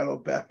the Shiloh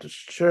Baptist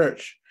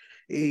Church.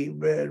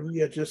 Amen.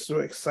 We are just so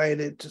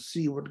excited to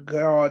see what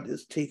God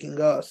is taking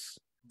us,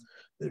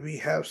 that we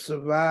have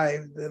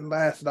survived the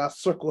last, our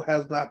circle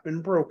has not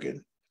been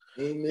broken.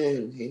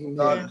 Amen. Amen.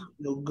 God is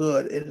so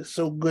good. It is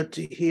so good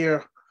to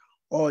hear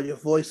all your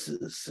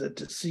voices and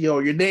to see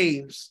all your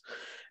names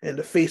and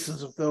the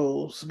faces of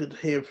those. Good to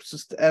hear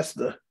Sister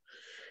Esther.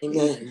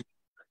 Amen.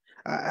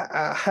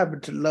 I happen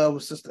to love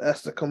when Sister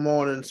Esther come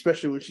on, and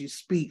especially when she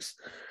speaks,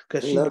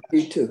 because she love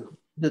you too.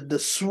 The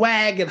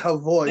swag in her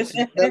voice,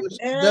 whatever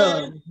she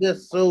does, is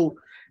just so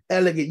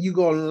elegant. You're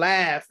gonna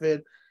laugh,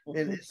 and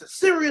it's a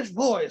serious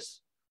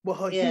voice, but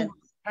her human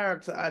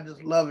character, I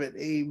just love it.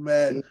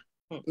 Amen.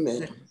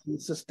 Amen.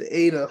 Sister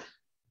Ada,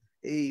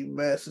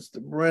 amen. Sister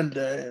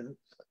Brenda, and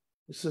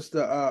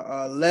Sister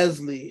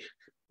Leslie,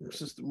 and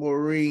Sister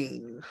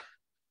Maureen.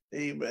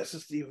 Amen.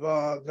 Sister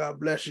Yvonne, God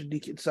bless you.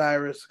 Deacon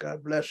Cyrus,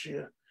 God bless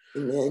you.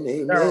 Amen.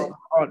 Amen. Carol,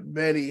 Aunt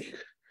Betty,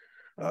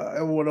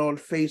 everyone on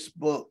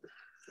Facebook,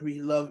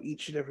 we love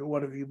each and every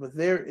one of you. But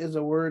there is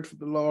a word from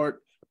the Lord.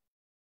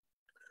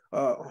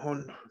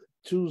 On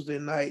Tuesday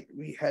night,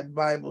 we had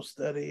Bible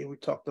study. We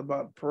talked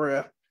about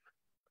prayer.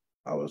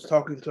 I was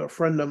talking to a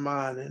friend of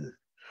mine, and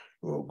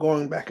we were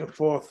going back and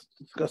forth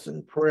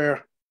discussing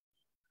prayer.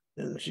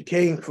 And she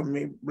came for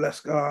me, bless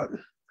God.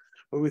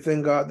 But we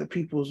thank God that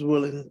people's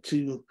willing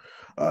to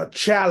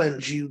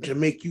challenge you to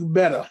make you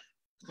better.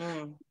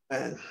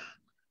 And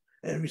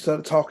we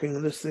started talking,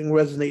 and this thing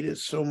resonated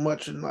so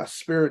much in my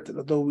spirit that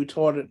although we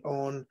taught it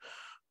on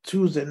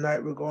Tuesday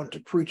night, we're going to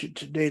preach it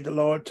today. The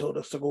Lord told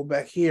us to go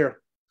back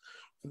here.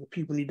 The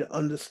people need to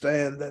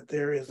understand that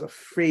there is a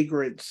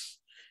fragrance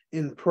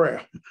in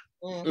prayer.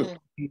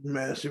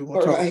 Amen. So we're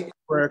going to talk about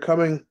prayer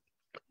coming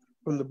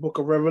from the book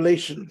of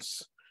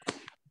Revelations.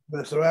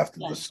 And so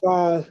after the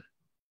song,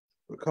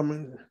 we're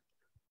coming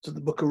to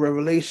the book of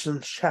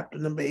Revelations, chapter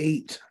number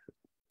 8.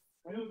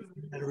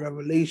 And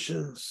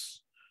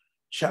Revelations,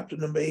 chapter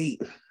number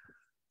 8.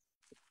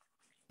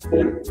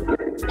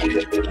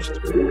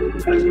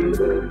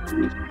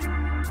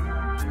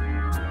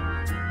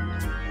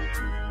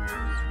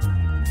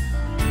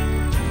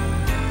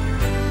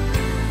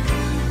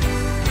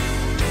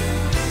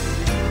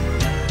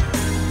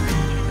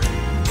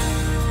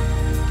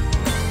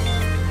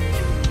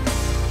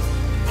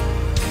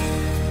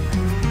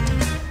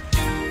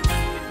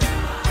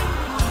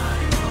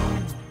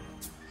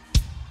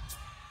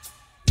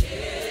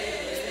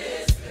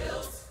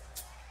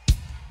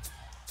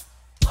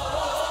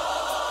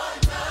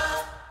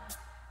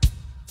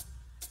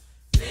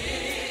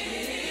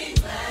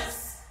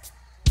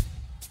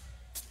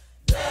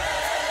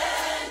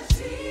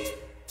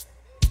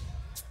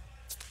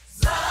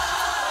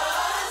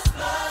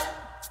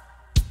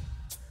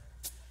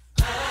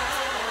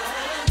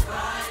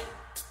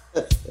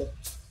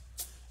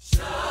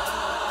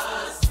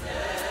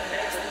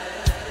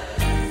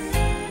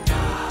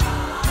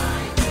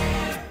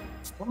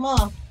 Come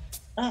on.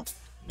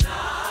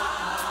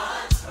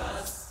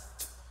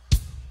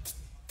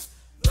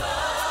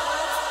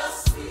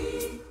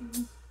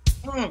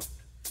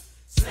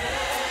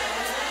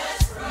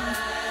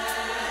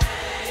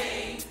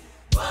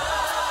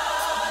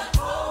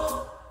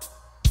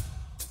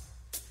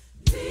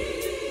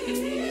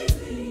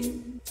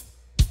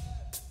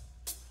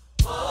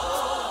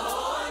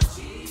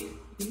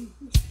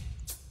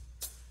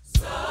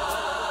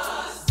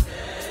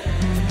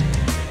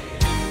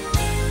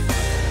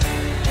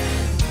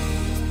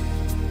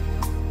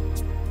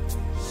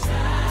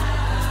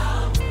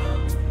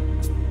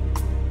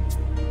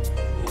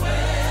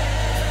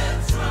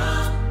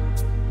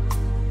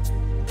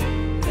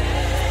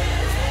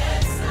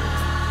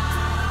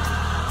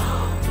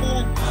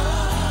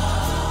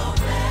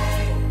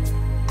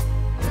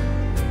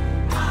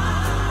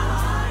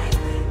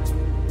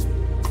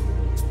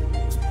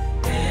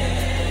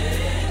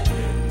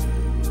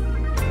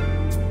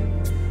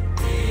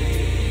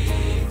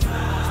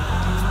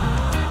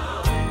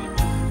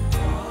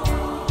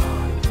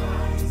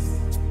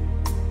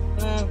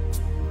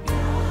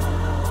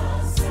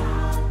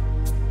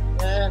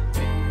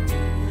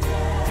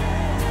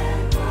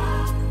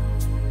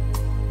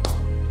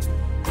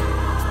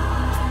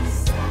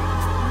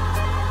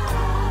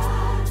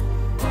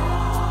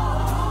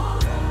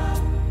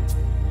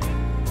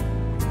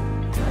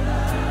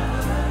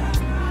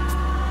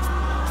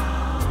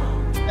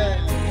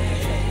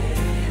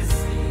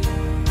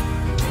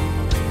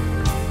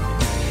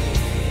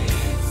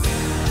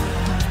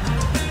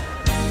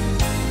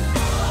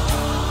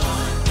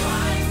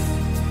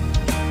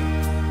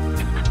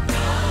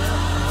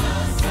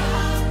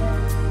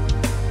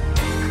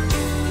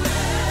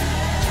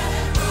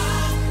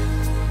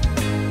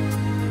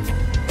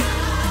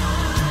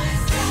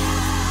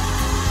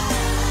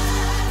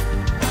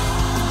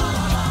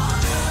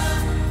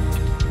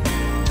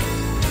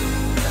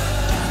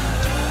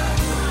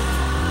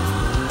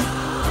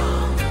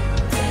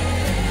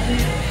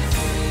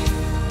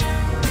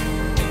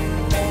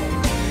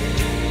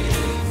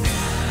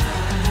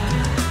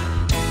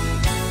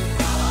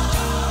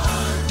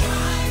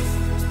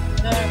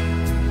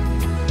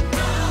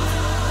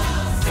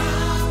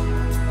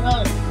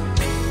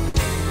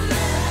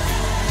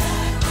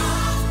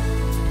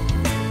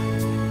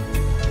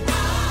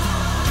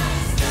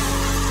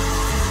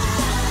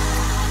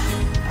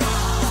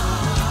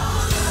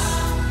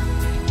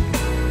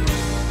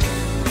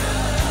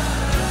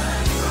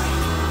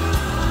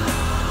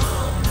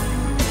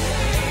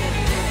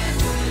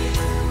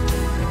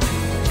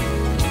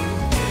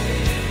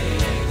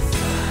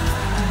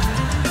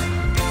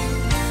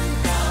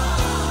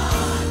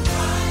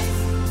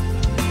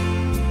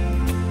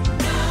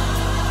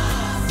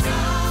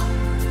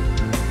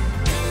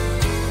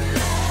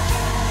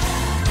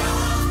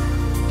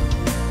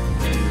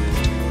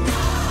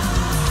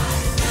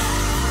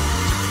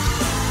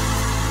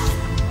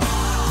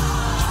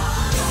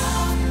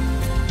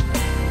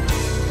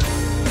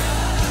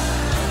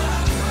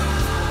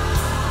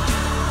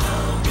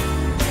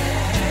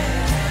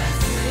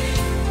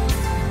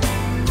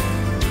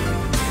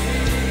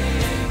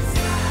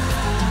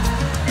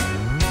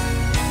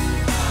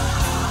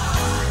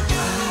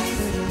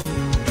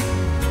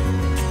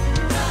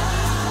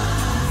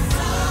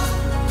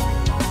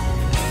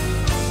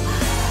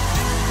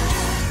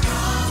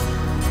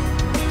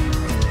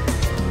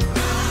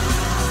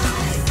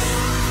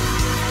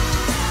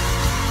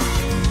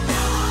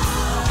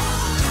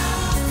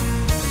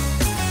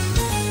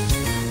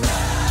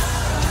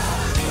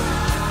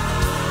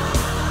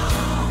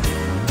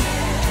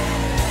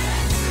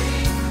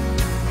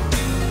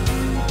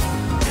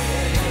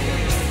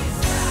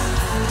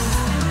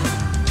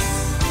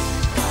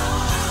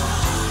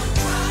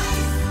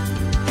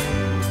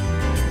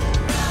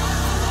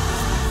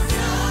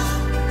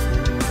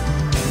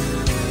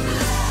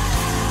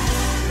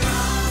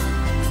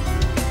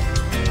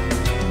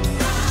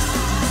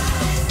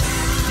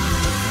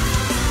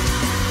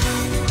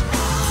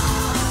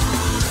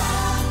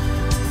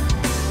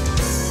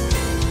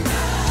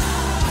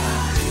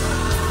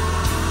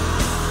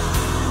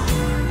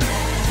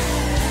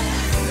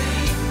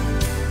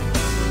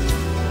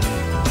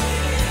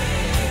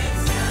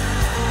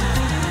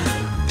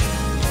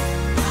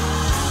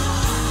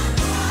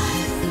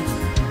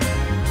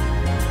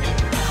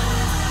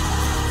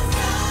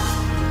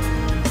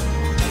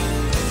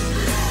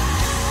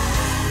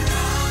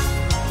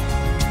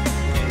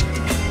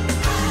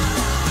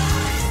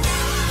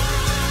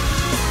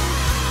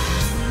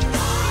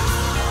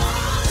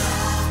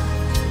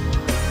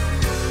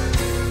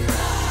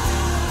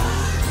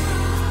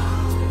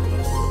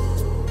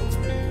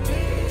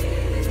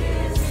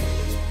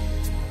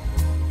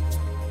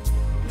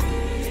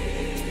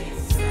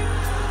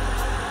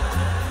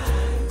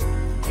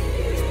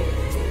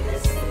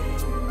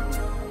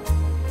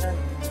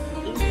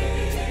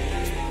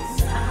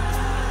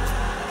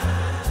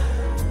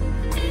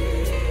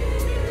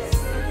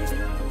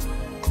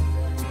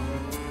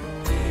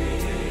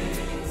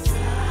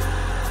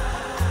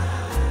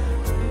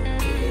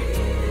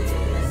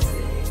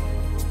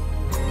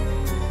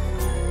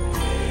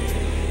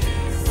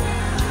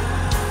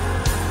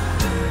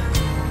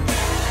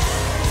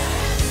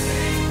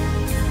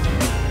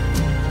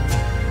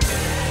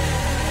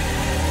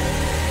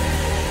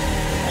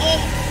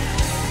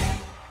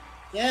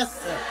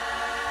 Yes, sir.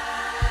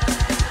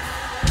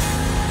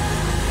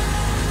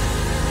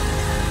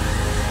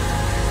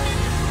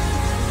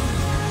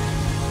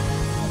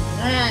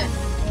 Amen.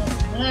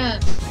 Amen.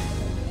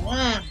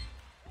 Amen.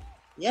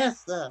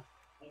 Yes, sir.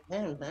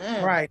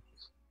 Amen. Right.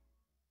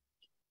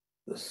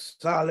 The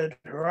solid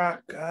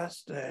rock I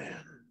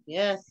stand.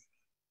 Yes.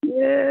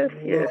 Yes,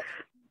 yes.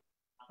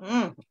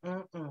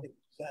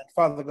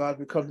 Father God,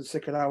 we come to the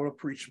second hour of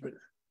preachment.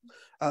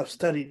 I've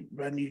studied,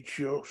 but I need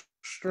your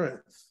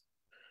strength.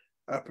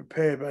 I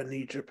prepared, but I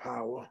need your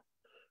power.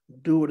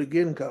 Do it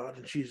again, God,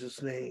 in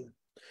Jesus' name.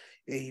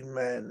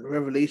 Amen.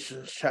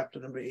 Revelations chapter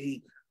number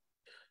 8.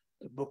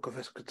 The book of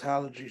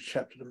eschatology,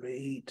 chapter number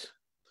 8.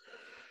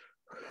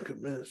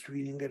 Commence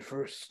reading at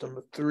verse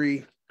number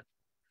 3.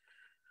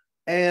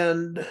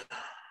 And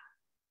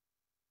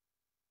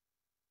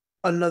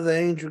another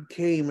angel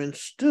came and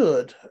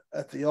stood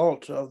at the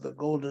altar of the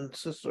golden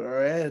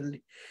censer, and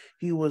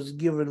he was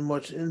given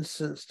much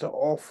incense to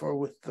offer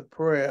with the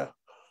prayer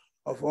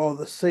of all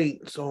the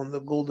saints on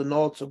the golden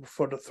altar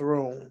before the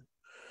throne.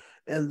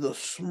 And the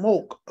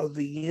smoke of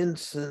the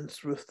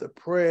incense with the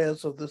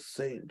prayers of the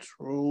saints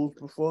rose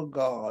before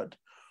God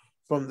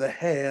from the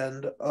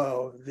hand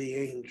of the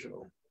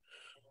angel.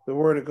 The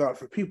word of God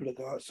for people of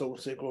God, so we'll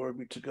say glory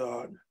be to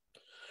God.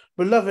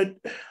 Beloved,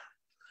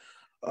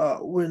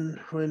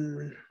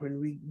 when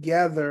we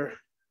gather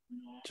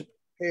to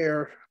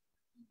prepare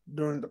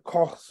during the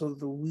course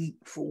of the week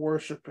for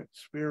worship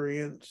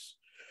experience,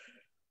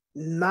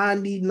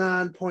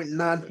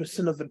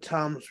 99.9% of the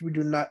times we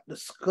do not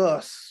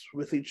discuss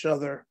with each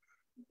other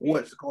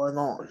what's going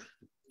on.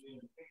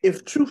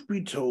 If truth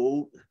be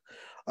told,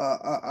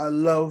 I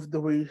love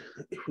the way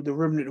the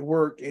remnant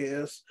work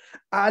is.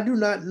 I do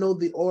not know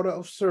the order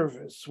of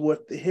service,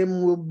 what the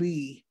hymn will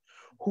be,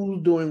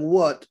 who's doing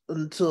what,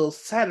 until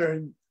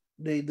Saturday,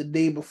 the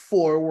day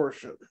before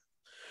worship.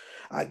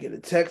 I get a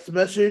text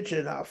message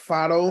and I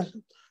follow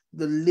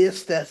the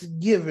list that's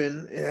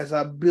given as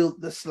I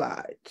build the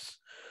slides.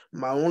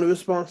 My only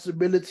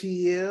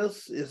responsibility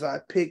is I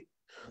pick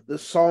the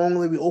song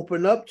that we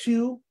open up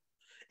to,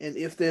 and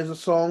if there's a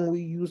song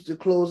we use to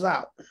close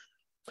out.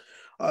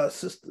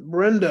 Sister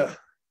Brenda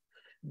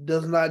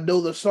does not know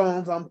the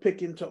songs I'm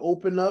picking to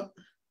open up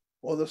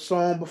or the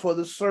song before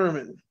the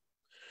sermon.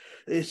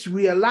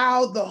 We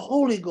allow the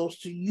Holy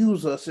Ghost to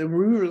use us, and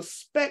we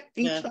respect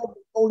each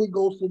other's Holy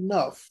Ghost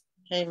enough.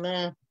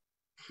 Amen.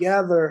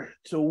 Gather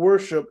to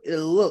worship. It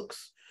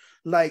looks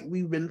like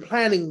we've been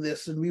planning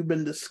this and we've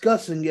been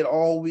discussing it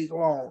all week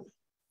long.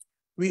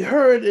 We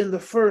heard in the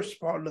first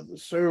part of the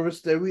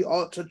service that we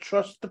ought to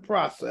trust the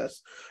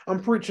process.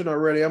 I'm preaching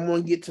already. I'm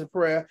going to get to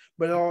prayer,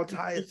 but it all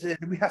ties in.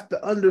 We have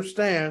to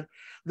understand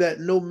that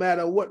no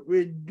matter what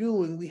we're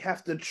doing, we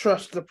have to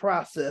trust the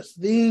process.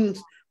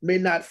 Things may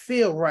not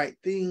feel right.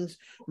 Things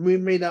we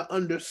may not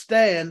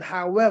understand.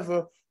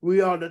 However, we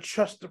are to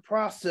trust the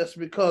process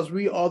because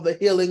we are the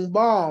healing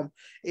balm.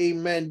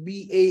 Amen.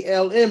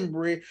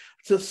 BALM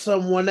to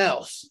someone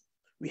else.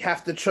 We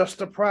have to trust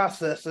the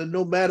process, and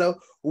no matter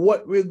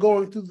what we're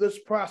going through this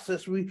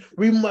process, we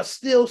must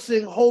still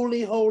sing,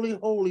 holy, holy,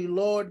 holy,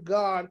 Lord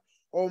God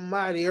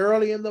Almighty.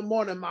 Early in the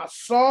morning, my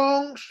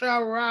song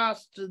shall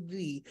rise to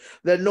thee,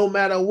 that no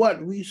matter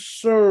what, we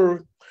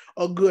serve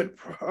a good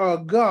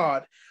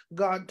God.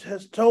 God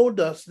has told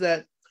us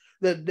that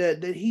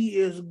he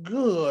is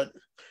good,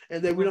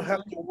 and that we don't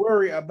have to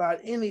worry about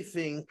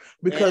anything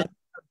because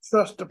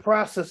trust the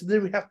process.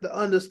 Then we have to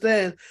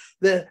understand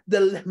that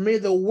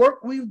the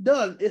work we've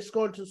done is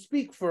going to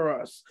speak for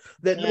us.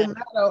 That no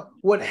matter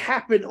what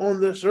happened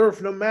on this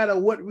earth, no matter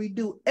what we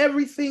do,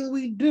 everything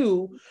we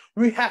do,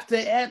 we have to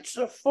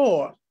answer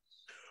for.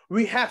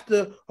 We have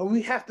to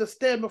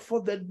stand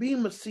before that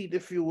bema seat,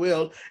 if you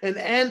will, and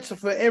answer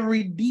for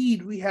every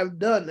deed we have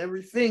done,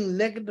 everything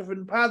negative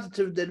and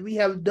positive that we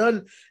have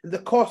done in the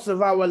course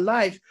of our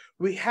life.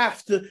 We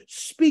have to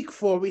speak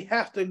for, we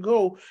have to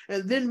go.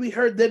 And then we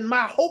heard that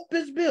my hope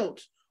is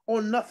built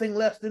on nothing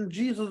less than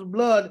Jesus'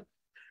 blood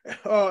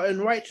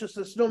and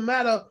righteousness. No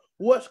matter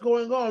what's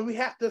going on, we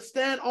have to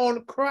stand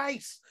on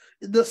Christ,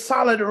 the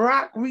solid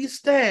rock we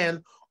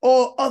stand.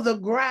 All other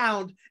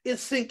ground is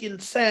sinking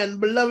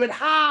sand. Beloved,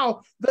 how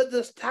does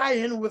this tie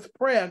in with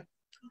prayer?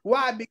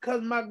 Why?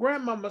 Because my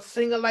grandmama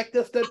singing like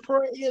this, that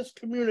prayer is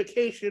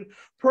communication,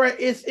 prayer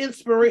is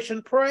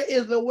inspiration, prayer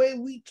is the way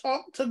we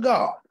talk to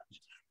God.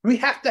 We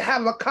have to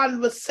have a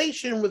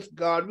conversation with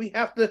God. We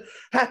have to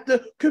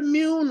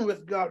commune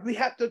with God. We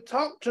have to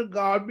talk to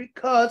God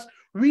because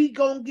we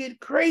gonna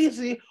get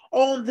crazy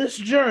on this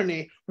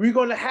journey. We're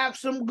gonna have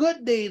some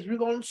good days. We're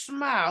gonna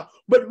smile.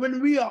 But when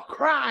we are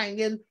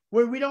crying and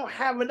when we don't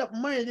have enough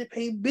money to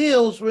pay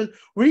bills, when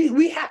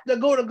we have to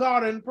go to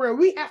God in prayer.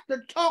 We have to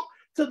talk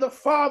to the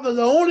Father,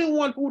 the only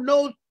one who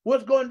knows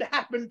what's going to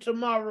happen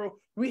tomorrow.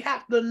 We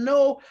have to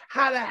know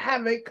how to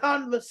have a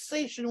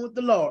conversation with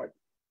the Lord.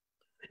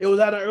 It was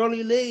at an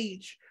early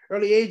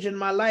early age in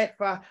my life,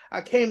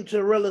 I came to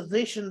a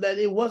realization that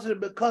it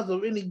wasn't because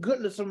of any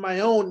goodness of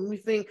my own,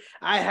 anything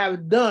I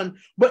have done,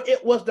 but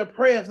it was the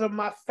prayers of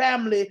my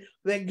family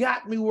that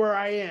got me where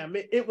I am.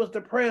 It was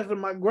the prayers of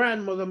my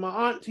grandmother,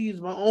 my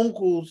aunties, my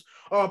uncles,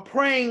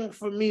 praying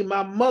for me,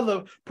 my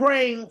mother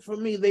praying for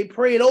me. They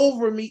prayed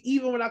over me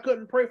even when I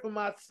couldn't pray for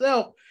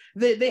myself.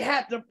 They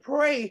had to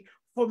pray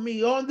for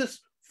me. On this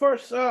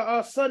first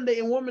Sunday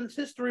in Women's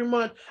History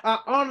Month, I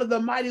honor the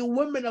mighty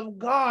women of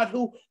God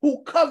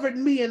who covered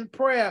me in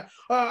prayer.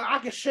 I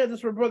can share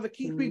this with Brother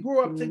Keith. We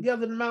grew up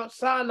together in Mount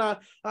Sinai.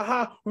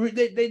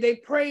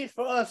 They prayed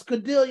for us.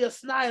 Cordelia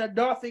Snyder,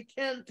 Dorothy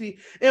Canty,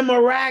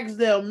 Emma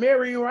Ragsdale,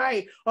 Mary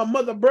Wright,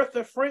 Mother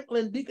Bertha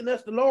Franklin,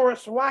 Deaconess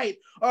Dolores White,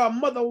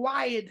 Mother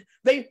Wyatt.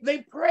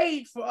 They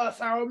prayed for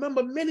us. I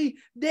remember many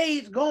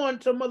days going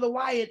to Mother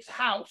Wyatt's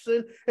house,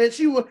 and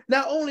she would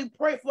not only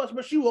pray for us,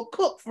 but she would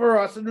cook for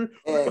us. And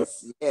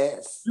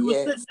we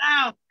would sit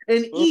down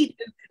and eat,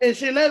 and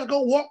she let us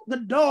go walk the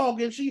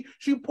dog, and she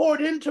poured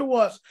into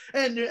us,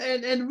 and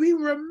we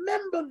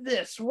remember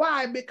this.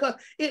 Why? Because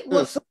it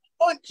was an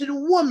anointed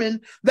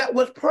woman that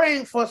was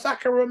praying for us. I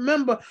can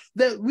remember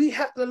that we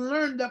have to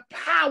learn the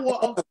power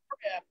of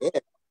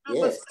prayer. I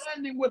was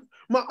standing with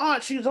my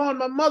aunt, she's on,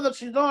 my mother,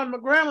 she's on, my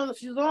grandmother,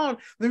 she's on.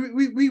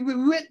 We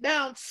went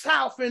down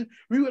south, and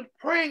we were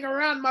praying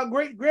around my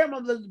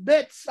great-grandmother's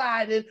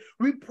bedside, and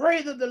we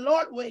prayed that the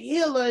Lord would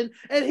heal her,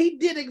 and he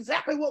did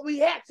exactly what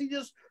we asked. He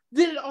just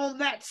did it on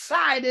that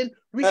side, and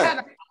we had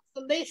a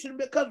consolation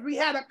because we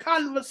had a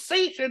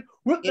conversation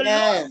with the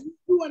Lord,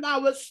 you and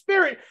our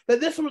spirit, that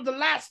this was the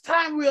last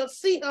time we'll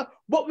see her,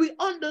 but we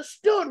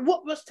understood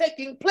what was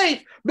taking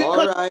place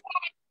because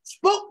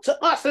spoke to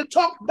us and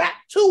talked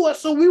back to us,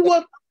 so we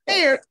weren't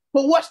prepared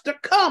for what's to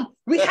come.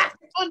 We have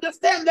to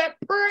understand that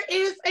prayer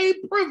is a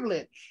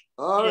privilege.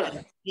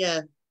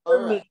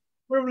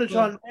 Privilege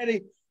on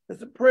Eddie.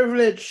 It's a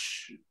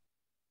privilege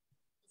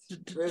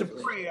to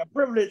pray. A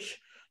privilege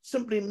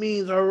simply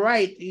means a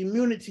right,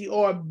 immunity,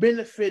 or a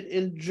benefit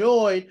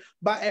enjoyed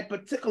by a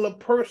particular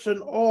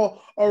person or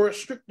a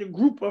restricted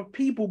group of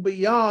people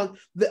beyond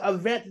the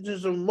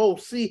advantages of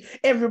most. See,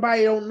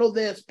 everybody don't know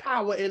there's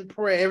power in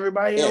prayer.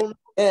 Everybody don't know.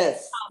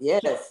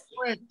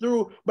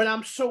 Through, but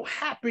I'm so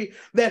happy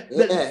that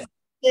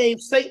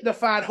saved,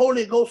 sanctified,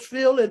 Holy Ghost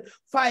filled, and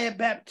fire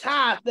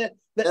baptized, that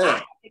I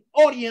have an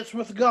audience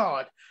with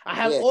God. I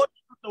have audience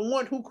with the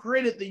one who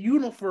created the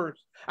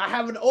universe. I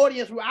have an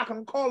audience where I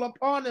can call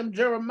upon him.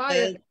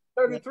 Jeremiah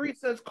 33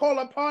 says, call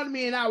upon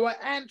me and I will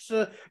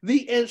answer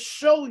thee and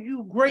show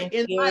you great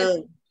and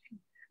mighty.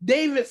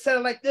 David said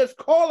it like this,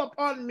 call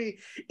upon me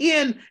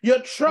in your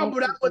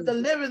trouble, I will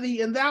deliver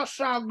thee, and thou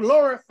shalt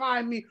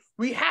glorify me.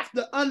 We have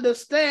to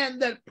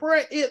understand that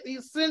prayer is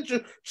essential.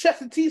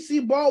 Chester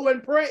T.C.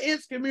 Baldwin, prayer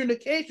is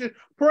communication.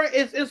 Prayer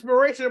is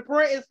inspiration.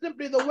 Prayer is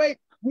simply the way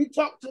we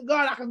talk to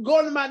God. I can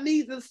go to my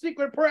knees in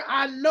secret prayer.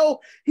 I know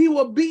he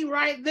will be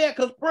right there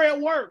because prayer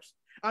works.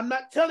 I'm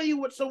not telling you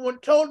what someone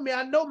told me.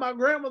 I know my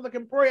grandmother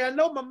can pray. I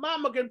know my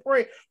mama can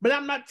pray, but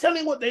I'm not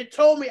telling you what they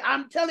told me.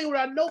 I'm telling you what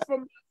I know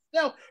from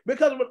myself,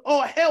 because when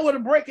all hell was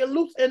breaking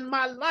loose in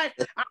my life,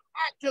 I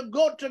had to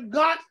go to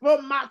God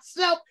for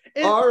myself.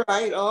 All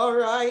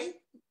right.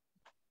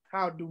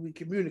 How do we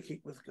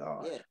communicate with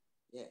God?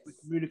 We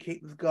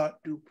communicate with God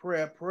through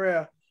prayer.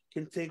 Prayer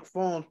can take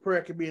forms.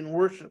 Prayer can be in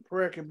worship.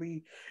 Prayer can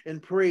be in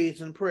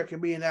praise, and prayer can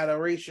be in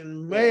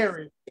adoration.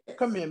 Mary,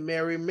 come here,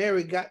 Mary.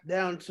 Mary got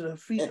down to the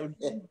feet of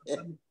Jesus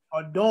and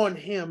adorned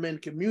him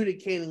and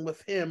communicating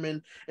with him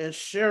and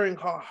sharing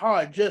her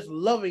heart, just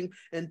loving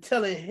and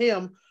telling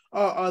him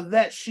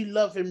that she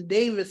loved him.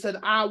 David said,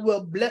 I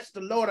will bless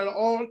the Lord at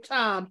all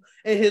times,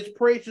 and his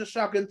praises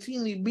shall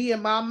continually be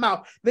in my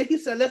mouth. Then he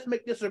said, let's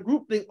make this a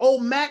group thing. Oh,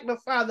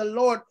 magnify the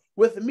Lord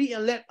with me,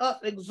 and let us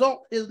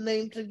exalt his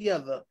name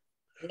together.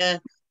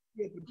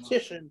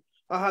 Petition.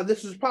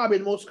 This is probably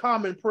the most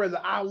common prayer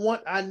that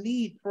I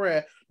need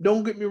prayer.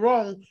 Don't get me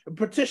wrong,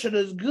 petition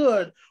is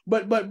good,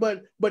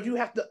 but you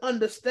have to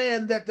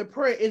understand that the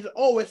prayer is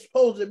always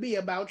supposed to be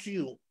about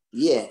you.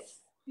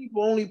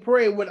 People only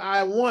pray what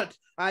I want,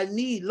 I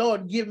need,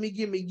 Lord, give me,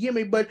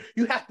 but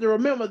you have to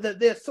remember that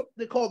there's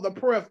something called the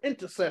prayer of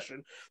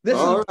intercession. This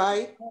is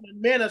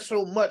manner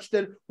so much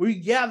that we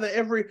gather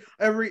every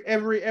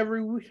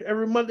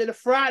Monday to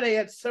Friday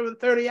at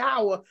 7:30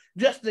 hour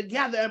just to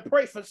gather and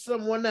pray for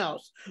someone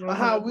else.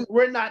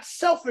 We're not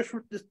selfish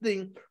with this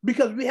thing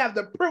because we have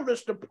the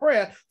privilege to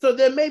pray. So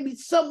there may be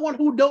someone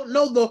who don't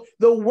know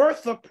the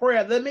worth of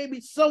prayer. There may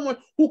be someone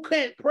who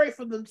can't pray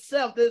for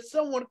themselves. There's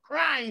someone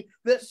crying.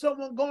 There's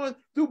someone going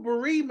through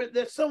bereavement.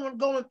 There's someone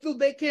going through,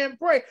 they can't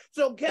pray.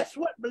 So guess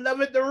what,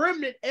 beloved? The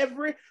Remnant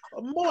every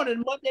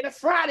morning, Monday to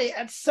Friday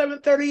at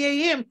 7:30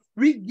 a.m.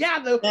 we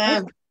gather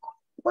with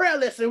prayer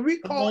list, and we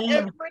call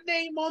every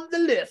name on the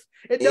list.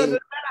 It doesn't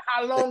matter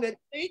how long it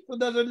takes. It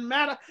doesn't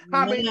matter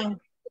how many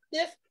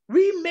this.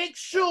 We make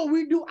sure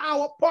we do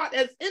our part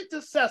as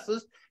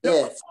intercessors.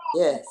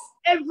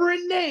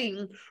 Every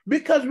name,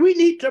 because we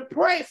need to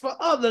pray for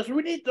others.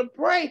 We need to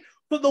pray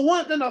for the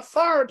ones in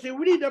authority.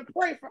 We need to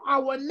pray for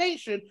our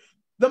nation.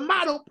 The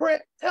model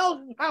prayer tells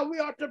us how we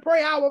are to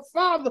pray. Our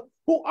Father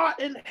who art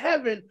in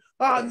heaven.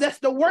 That's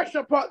the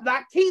worship part.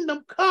 Thy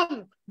kingdom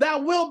come, thy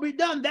will be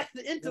done. That's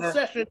the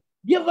intercession.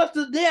 Give us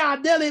today our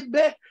daily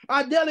bread,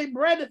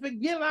 and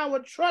forgive our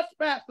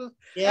trespasses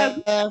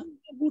as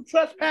who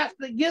trespass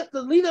against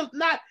us. Lead us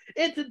not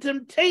into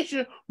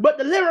temptation, but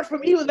deliver us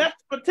from evil. That's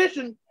the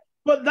petition.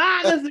 For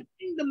thine is the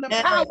kingdom, the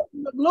power,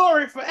 and the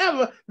glory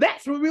forever.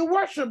 That's where we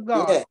worship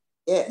God.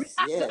 We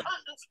have to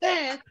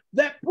understand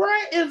that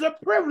prayer is a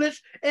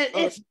privilege, and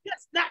it's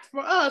just not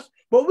for us,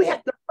 but we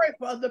have to pray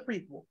for other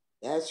people.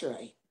 That's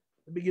right.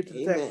 Let me get to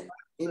the Amen. text.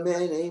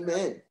 Amen.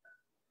 Amen.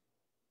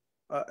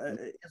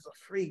 It's a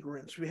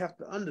fragrance. We have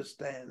to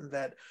understand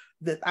that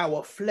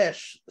our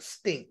flesh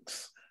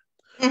stinks.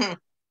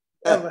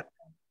 Ever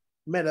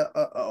met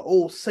a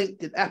old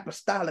sainted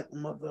apostolic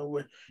mother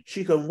where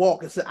she can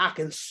walk and say, I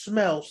can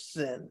smell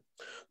sin.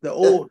 The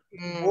old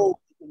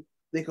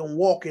they can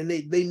walk, and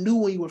they knew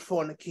when you were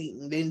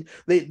fornicating.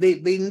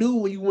 They knew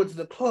when you went to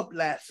the club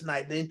last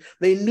night.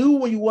 They knew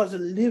when you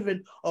wasn't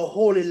living a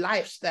holy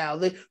lifestyle.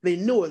 They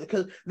knew it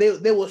because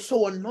they were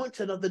so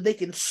anointed of that they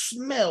can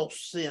smell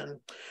sin.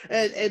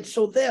 And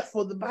so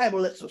therefore the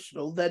Bible lets us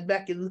know that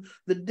back in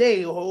the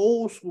day or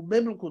old school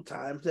biblical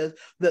times that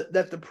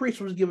the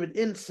priest was given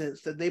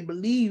incense, that they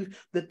believed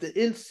that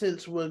the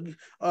incense would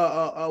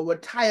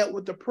tie up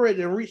with the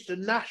prayer and reach the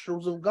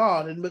nostrils of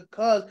God. And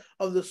because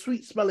of the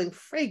sweet smelling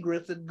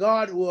fragrance, that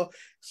God will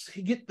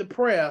get the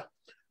prayer.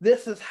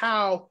 This is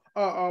how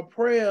our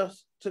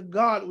prayers to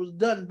God was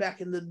done back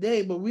in the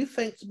day, but we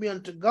thanks be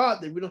unto God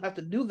that we don't have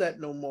to do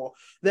that no more.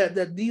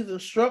 That these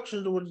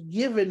instructions was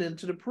given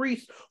into the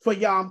priest for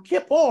Yom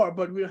Kippur,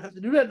 but we don't have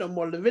to do that no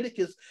more.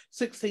 Leviticus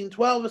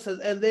 16:12 it says,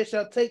 and they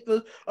shall take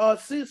the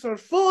cistern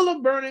full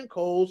of burning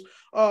coals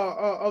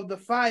of the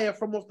fire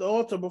from off the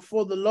altar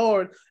before the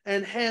Lord,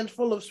 and hands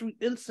full of sweet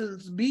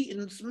incense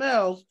beaten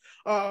smells,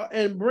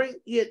 and bring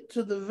it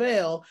to the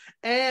veil,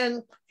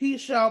 and he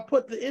shall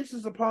put the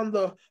incense upon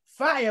the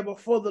fire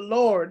before the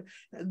Lord,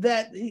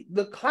 that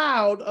the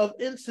cloud of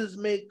incense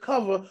may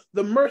cover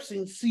the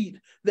mercy seat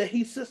that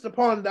he sits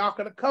upon, the Ark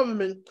of the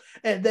Covenant,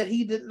 and that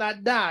he did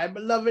not die.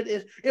 Beloved,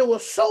 it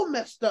was so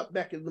messed up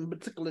back in the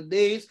particular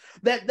days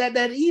that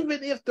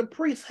even if the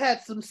priest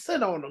had some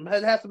sin on him,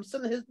 had some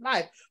sin in his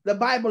life, the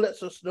Bible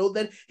lets us know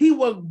that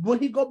when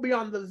he go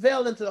beyond the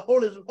veil into the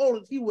holies of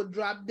holies, he would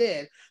drop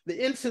dead.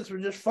 The incense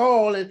would just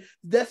fall, and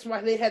that's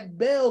why they had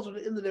bells on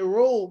the end of their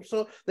robe,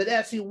 so that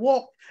as he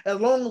walked, as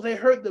long as they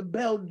heard the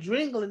bell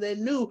jingling, they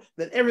knew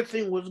that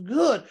everything was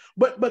good.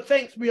 But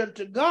thanks be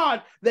unto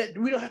God that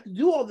we don't have to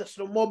do all this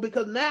no more,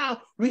 because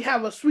now we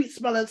have a sweet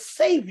smelling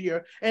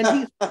Savior, and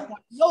he's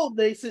know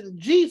they sent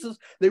Jesus,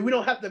 that we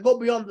don't have to go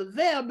beyond the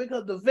veil,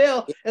 because the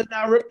veil is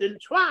now ripped and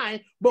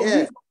twined, but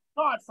we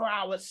God for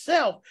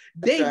ourselves.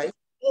 David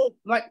spoke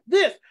like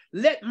this: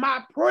 let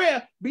my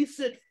prayer be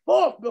set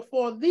forth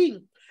before thee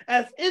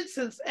as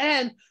incense,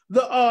 and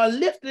the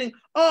lifting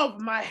of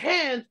my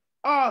hands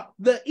are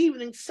the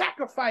evening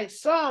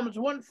sacrifice. Psalms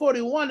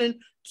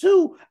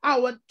 141:2.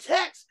 Our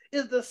text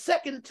is the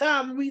second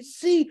time we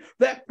see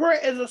that prayer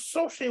is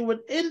associated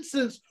with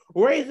incense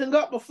raising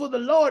up before the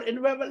Lord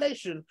in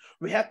Revelation.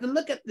 We have to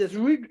look at this.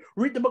 Read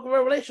the book of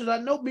Revelation. I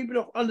know people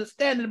don't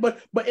understand it, but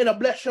it'll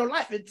bless your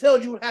life. It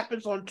tells you what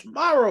happens on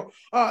tomorrow.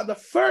 The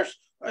first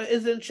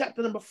is in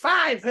chapter number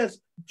 5, as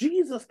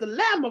Jesus, the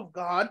Lamb of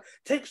God,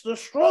 takes the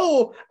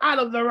scroll out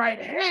of the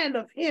right hand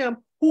of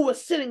him who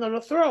was sitting on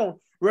the throne.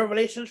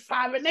 Revelation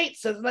 5:8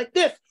 says like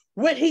this: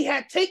 when he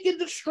had taken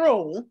the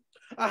scroll,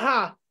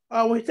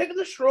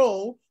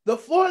 the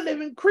 4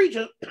 living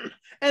creatures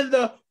and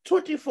the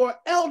 24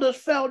 elders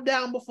fell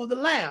down before the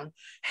Lamb,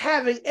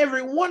 having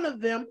every one of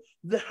them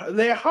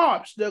their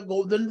harps, their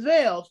golden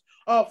veils,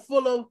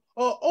 full of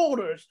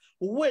odors,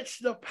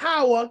 which were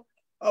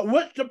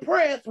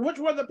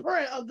the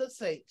prayer of the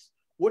saints.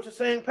 What you're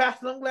saying,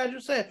 Pastor, I'm glad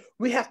you said.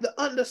 We have to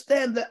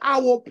understand that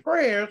our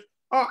prayers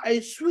are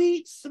a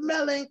sweet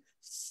smelling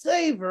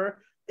savor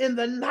in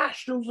the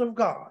nostrils of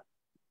God.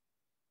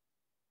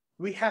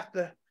 We have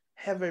to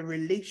have a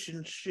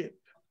relationship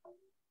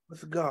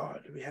with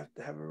God. We have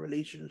to have a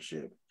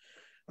relationship.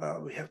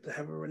 Our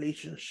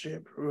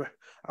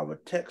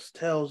text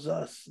tells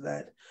us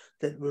that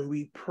when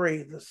we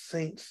pray, the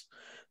saints,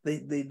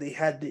 they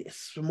had the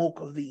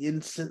smoke of the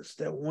incense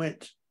that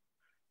went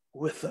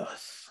with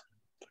us,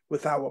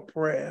 with our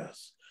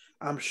prayers.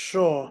 I'm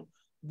sure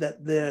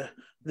that there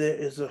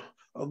is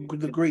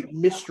the great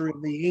mystery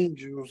of the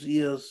angels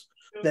is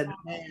that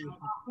man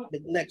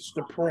neglects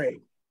to pray.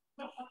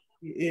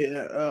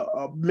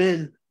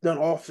 Men don't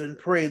often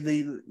pray.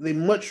 They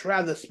much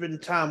rather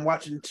spend time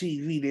watching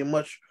TV. They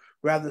much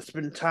rather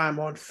spend time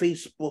on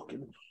Facebook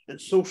and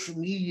social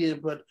media.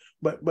 But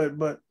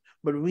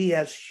we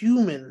as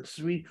humans,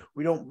 we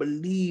don't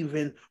believe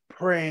in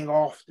praying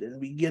often.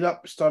 We get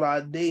up, start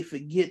our day,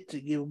 forget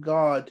to give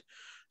God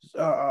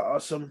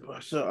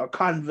a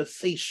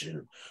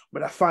conversation,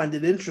 but I find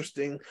it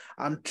interesting.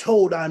 I'm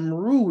told I'm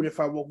rude if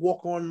I will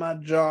walk on my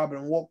job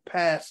and walk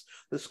past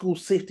the school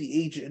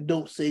safety agent and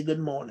don't say good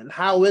morning.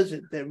 How is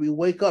it that we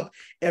wake up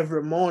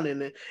every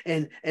morning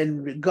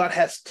and God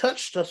has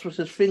touched us with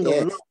his finger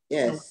of love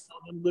and we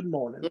tell them good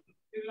morning?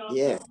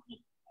 Yeah.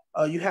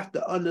 You have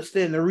to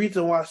understand the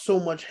reason why so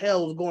much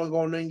hell is going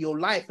on in your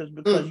life is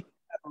because you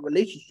have a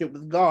relationship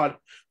with God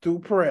through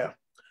prayer.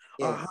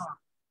 Yes.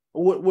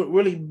 What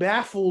really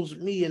baffles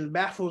me and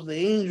baffles the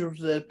angels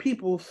is that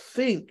people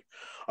think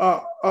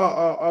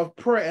of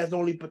prayer as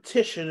only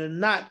petition and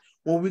not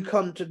when we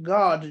come to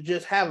God to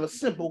just have a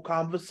simple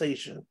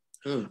conversation.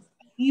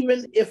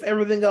 Even if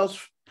everything else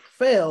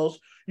fails,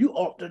 you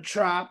ought to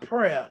try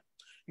prayer.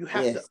 You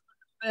have to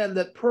understand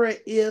that prayer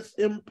is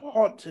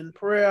important.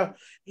 Prayer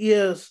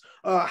is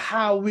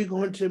how we're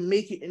going to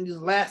make it in these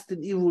last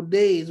and evil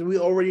days. We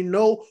already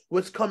know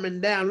what's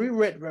coming down. We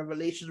read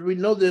Revelations. We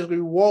know there's going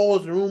to be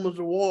wars and rumors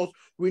of wars.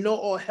 We know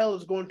all hell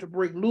is going to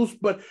break loose,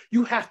 but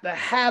you have to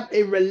have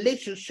a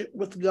relationship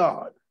with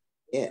God.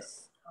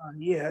 Yes. A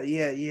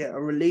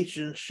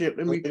relationship.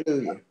 Let me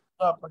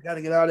up. I got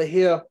to get out of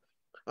here.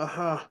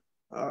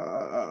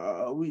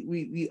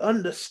 We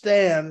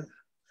understand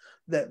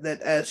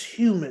that as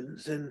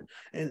humans and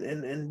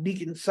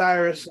Deacon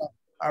Cyrus,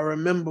 I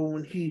remember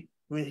when he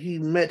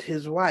met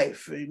his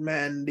wife,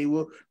 man, they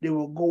will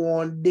go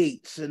on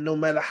dates, and no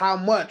matter how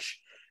much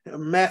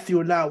Matthew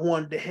and I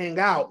wanted to hang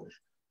out,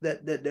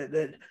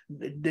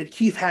 that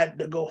Keith had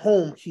to go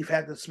home. Keith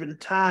had to spend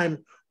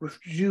time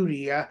with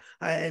Judy,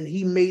 and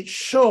he made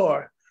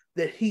sure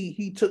that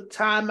he took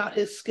time out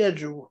his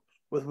schedule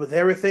with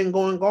everything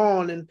going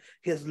on in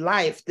his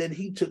life, that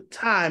he took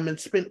time and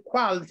spent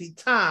quality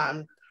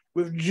time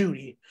with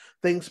Judy.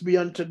 Thanks be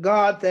unto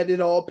God that it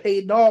all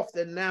paid off,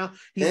 that now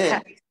he's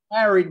happy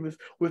married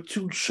with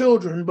 2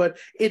 children, but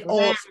it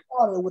all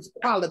started with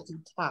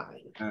quality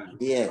time.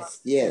 Yes.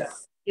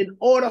 In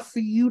order for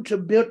you to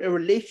build a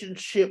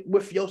relationship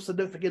with your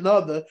significant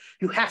other,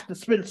 you have to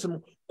spend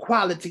some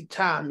quality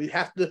time. You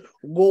have to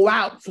go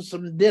out for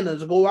some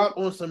dinners, go out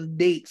on some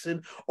dates.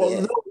 And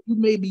although you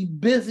may be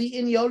busy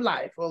in your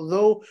life,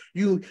 although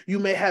you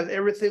may have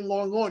everything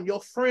going on,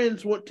 your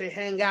friends want to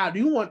hang out,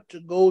 you want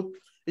to go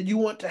and you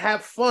want to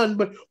have fun,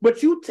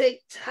 but you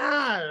take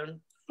time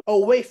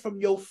away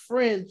from your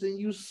friends and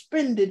you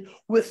spend it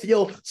with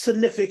your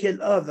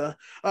significant other.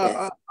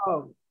 You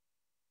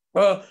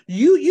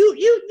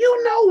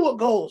know what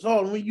goes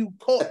on when you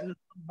caught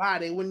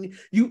somebody, when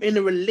you in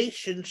a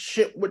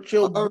relationship with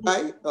your all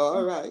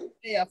right.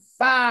 They are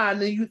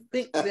fine and you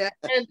think they're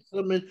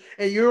handsome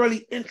and you're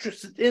really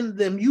interested in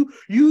them.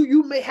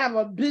 You may have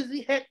a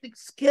busy, hectic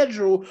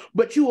schedule,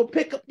 but you will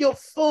pick up your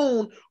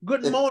phone.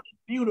 Good morning,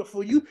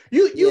 beautiful. You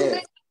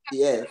may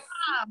have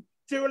time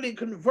to really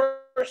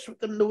converse with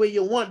them the way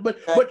you want,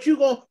 but you're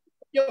gonna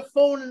your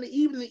phone in the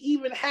evening,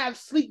 even have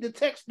sleep. The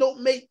text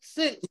don't make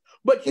sense,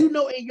 but you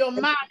know in your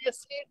mind you're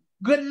saying,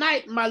 "Good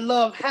night, my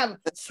love. Have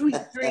sweet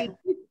dreams."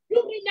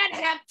 You may not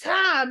have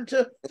time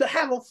to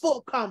have a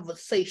full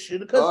conversation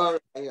because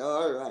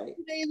all right.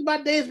 Days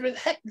by days been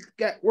hectic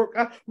at work,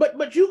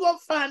 but you gonna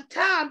find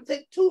time.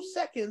 Take 2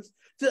 seconds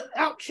to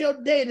out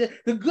your day.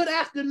 The good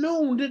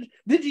afternoon.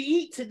 Did you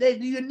eat today?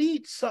 Do you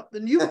need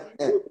something? You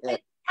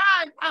take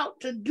time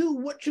out to do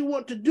what you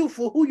want to do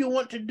for who you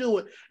want to do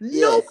it.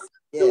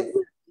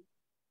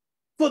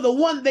 For the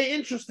one they're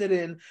interested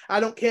in. I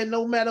don't care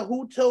no matter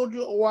who told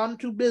you, "Oh, I'm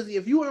too busy."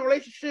 If you're in a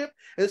relationship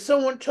and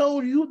someone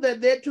told you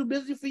that they're too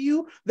busy for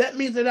you, that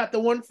means they're not the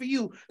one for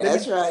you.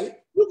 That's right.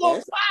 You're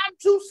going to find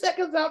 2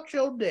 seconds out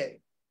your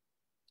day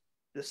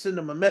to send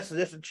them a message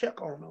just to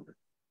check on them.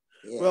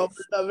 Well,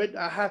 beloved,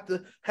 I have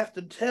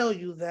to tell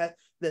you that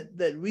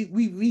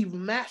we've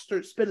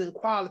mastered spending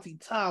quality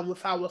time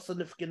with our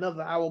significant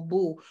other, our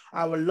boo,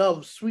 our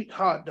love,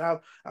 sweetheart,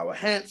 our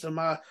handsome,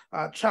 our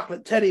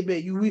chocolate teddy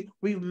bear.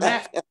 We've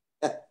mastered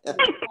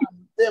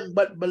them,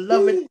 but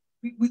beloved,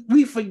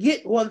 we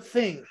forget one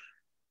thing,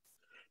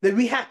 that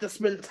we have to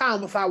spend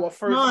time with our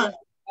first love.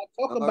 I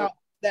talk about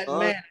that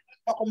man,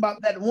 I'm talking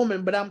about that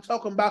woman, but I'm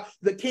talking about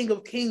the King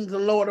of Kings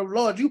and Lord of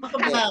Lords. You have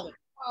to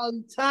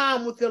spend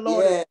time with your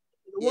Lord.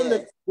 The one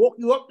that woke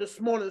you up this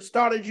morning,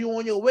 started you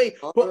on your way.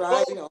 All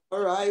right.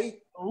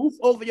 A roof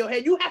over your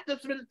head. You have to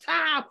spend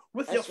time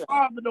with your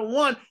Father, the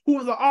one who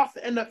is the author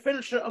and the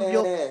finisher of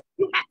your.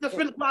 You have to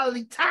spend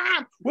quality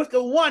time with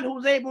the one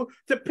who's able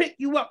to pick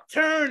you up,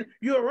 turn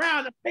you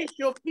around, and place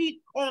your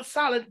feet on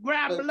solid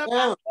ground. Beloved,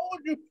 I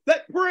told you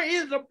that prayer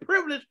is a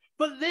privilege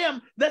for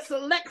them, that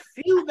select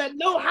few that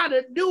know how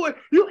to do it.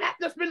 You have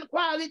to spend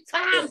quality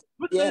time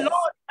with the Lord.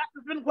 You have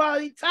to spend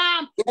quality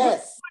time with the one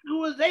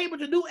who is able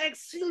to do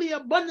exceedingly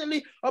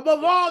abundantly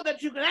above all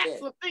that you can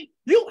ask or think.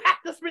 You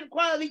have to spend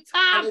quality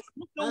time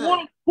with the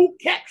one who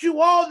kept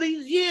you all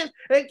these years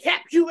and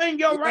kept you in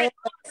your right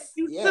mind.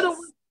 You should have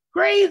went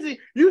crazy.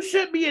 You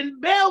should be in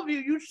Bellevue.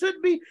 You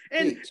should be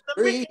in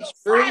the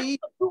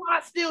you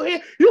are still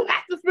here. You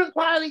have to spend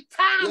quality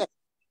time with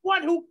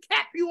one who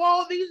kept you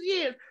all these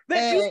years.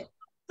 That you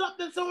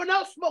something someone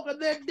else smoked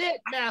and they're dead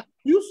now.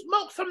 You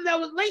smoked something that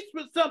was laced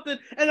with something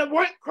and it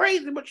weren't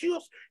crazy, but you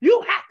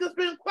have to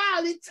spend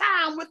quality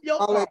time with your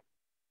Father.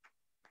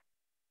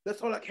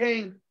 That's all I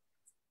came.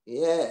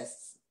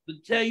 Yes. To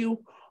tell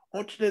you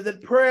on today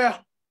that prayer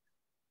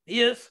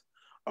is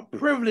a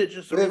privilege.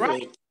 It's a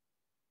right.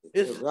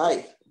 It's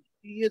right.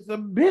 It's a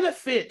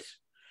benefit.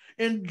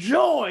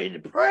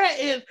 Enjoyed. Prayer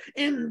is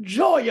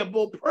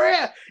enjoyable.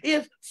 Prayer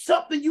is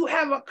something you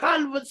have a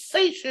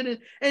conversation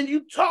and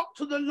you talk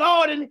to the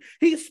Lord and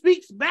he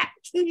speaks back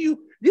to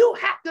you. You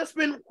have to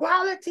spend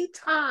quality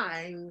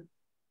time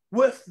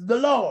with the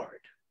Lord.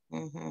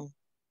 Mm-hmm.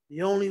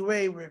 The only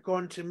way we're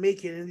going to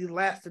make it in these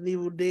last and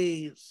evil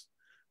days,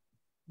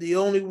 the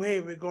only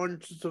way we're going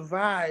to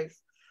survive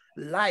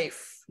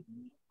life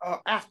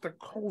after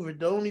COVID,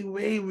 the only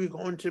way we're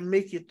going to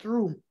make it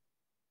through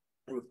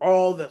with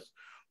all that's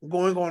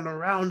going on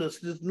around us,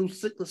 these new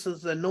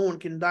sicknesses that no one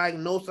can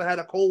diagnose. I had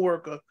a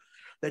coworker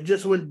that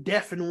just went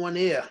deaf in one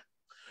ear.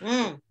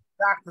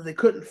 Doctors, they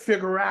couldn't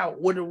figure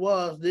out what it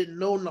was, didn't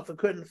know nothing,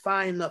 couldn't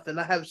find nothing.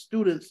 I have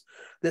students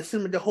that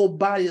seem like the whole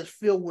body is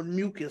filled with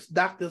mucus.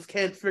 Doctors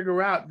can't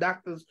figure out.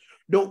 Doctors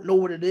don't know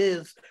what it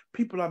is.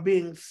 People are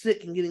being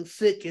sick and getting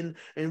sick, and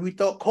we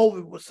thought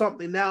COVID was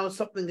something. Now it's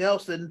something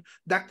else, and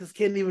doctors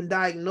can't even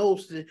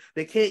diagnose it.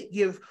 They can't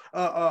give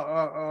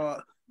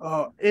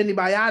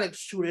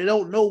antibiotics to it. They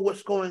don't know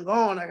what's going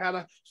on. I got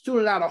a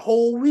student out a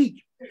whole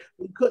week.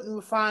 We couldn't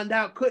even find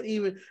out, couldn't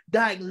even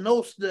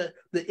diagnose the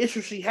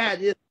issue she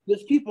had.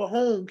 Just keep her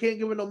home, can't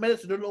give her no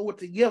medicine, don't know what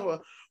to give her.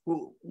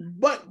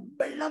 But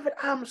beloved,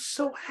 I'm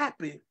so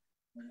happy.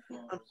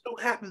 I'm so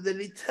happy that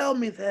they tell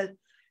me that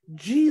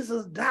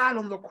Jesus died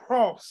on the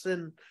cross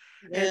and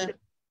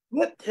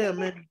whipped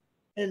him,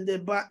 and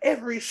that by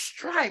every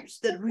stripes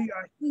that we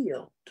are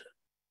healed.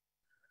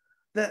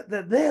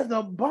 That there's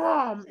a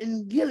balm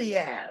in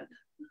Gilead.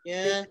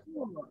 Yeah.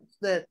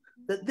 That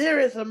there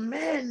is a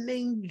man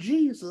named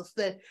Jesus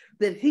that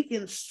he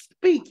can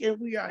speak and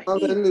we are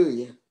healed.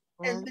 Hallelujah.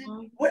 And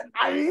then what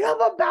I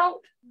love about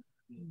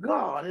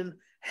God and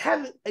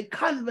having a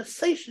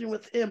conversation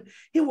with him,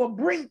 he will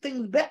bring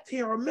things back to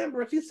your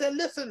remembrance. He said,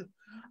 listen,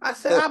 I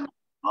said, I'm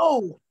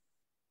to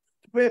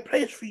prepare a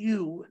place for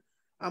you.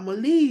 I'm going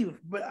to leave,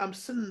 but I'm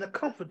sending a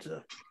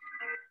comforter.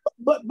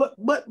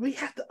 But we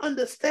have to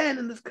understand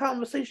in this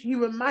conversation, he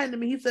reminded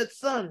me, he said,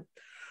 son,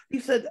 he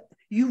said,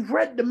 you've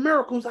read the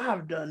miracles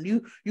I've done.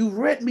 You've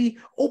read me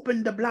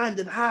open the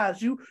blinded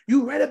eyes. You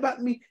read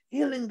about me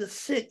healing the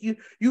sick. You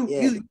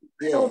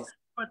know,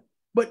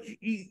 but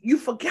you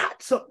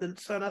forgot something,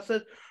 son. I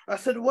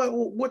said,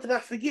 what did I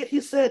forget? He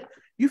said,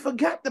 you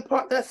forgot the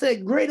part that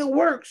said, greater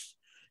works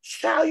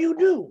shall you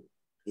do.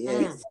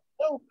 Yes.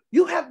 So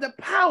you have the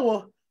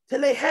power to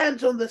lay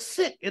hands on the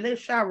sick and they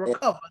shall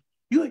recover.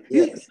 You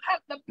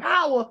have the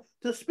power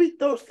to speak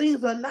those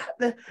things are not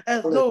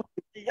as though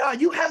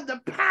you have the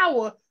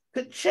power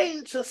to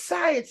change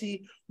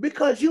society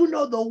because you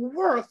know the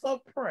worth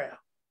of prayer.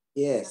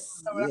 Yes.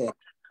 So I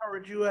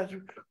encourage you as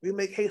we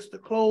make haste to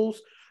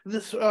close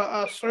this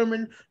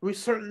sermon. We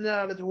certainly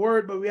out of the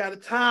word, but we out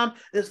of time.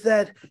 Is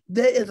that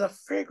there is a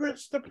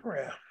fragrance to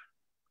prayer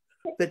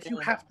that you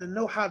have to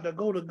know how to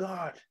go to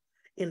God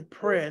in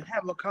prayer and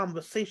have a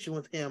conversation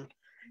with him.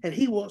 And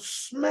he will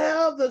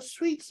smell the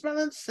sweet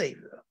smelling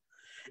Savior.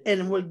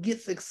 And what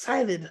gets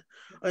excited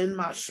in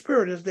my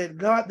spirit is that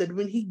God, that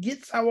when he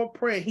gets our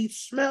prayer, he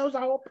smells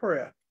our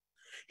prayer.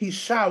 He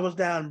showers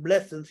down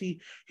blessings.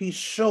 He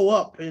show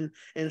up and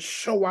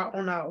show out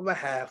on our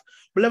behalf.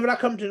 Beloved, I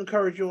come to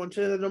encourage you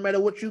until no matter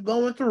what you're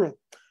going through,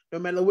 no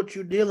matter what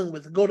you're dealing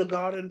with, go to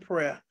God in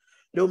prayer.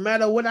 No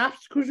matter what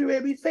obstacles you may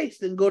be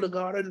facing, go to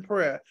God in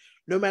prayer.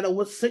 No matter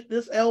what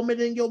sickness, ailment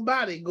in your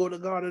body, go to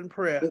God in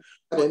prayer.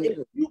 But if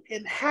you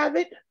can have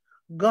it,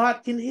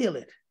 God can heal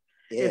it.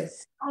 Yes. If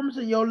it comes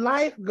in your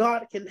life,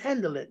 God can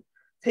handle it.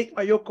 Take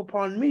my yoke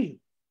upon me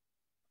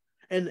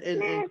and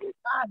abide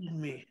in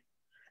me,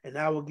 and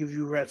I will give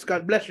you rest.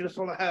 God bless you. That's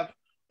all I have.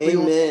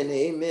 Amen.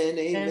 Amen.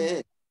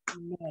 Amen.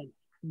 Amen.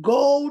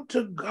 Go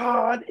to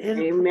God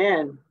in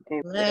Amen.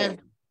 Amen.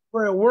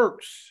 Prayer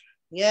works.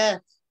 Yes.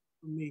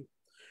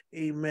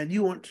 Amen.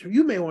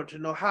 You may want to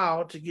know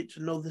how to get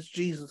to know this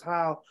Jesus,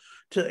 how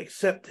to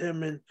accept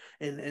him,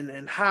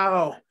 and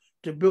how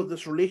to build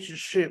this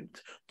relationship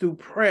through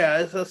prayer.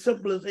 It's as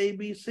simple as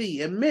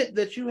ABC. Admit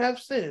that you have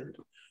sinned.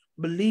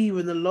 Believe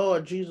in the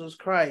Lord Jesus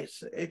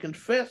Christ and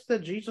confess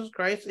that Jesus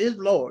Christ is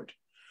Lord.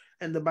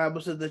 And the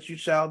Bible says that you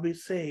shall be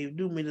saved.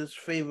 Do me this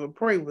favor.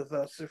 Pray with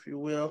us, if you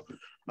will.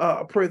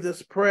 Pray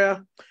this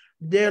prayer.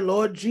 Dear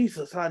Lord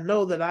Jesus, I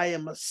know that I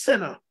am a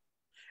sinner,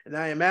 and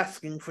I am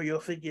asking for your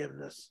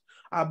forgiveness.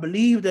 I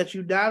believe that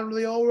you died on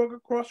the old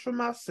rugged cross for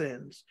my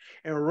sins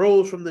and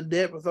rose from the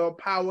dead with all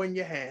power in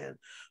your hand.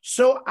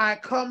 So I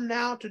come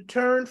now to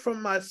turn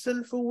from my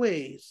sinful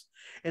ways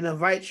and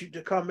invite you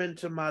to come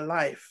into my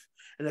life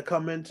and to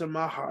come into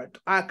my heart.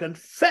 I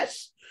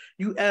confess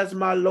you as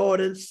my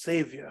Lord and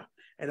Savior,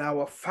 and I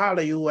will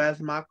follow you as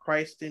my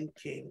Christ and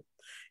King.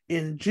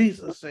 In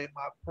Jesus' name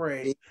I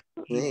pray.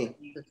 Amen.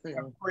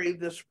 Pray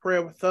this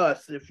prayer with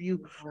us. If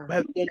you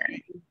have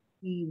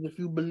if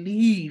you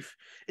believe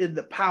in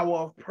the power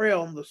of prayer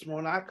on this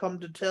morning, I come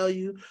to tell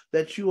you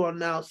that you are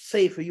now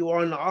safe. You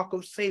are in the ark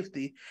of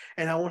safety.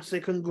 And I want to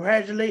say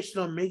congratulations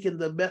on making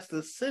the best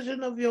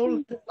decision of your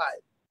life.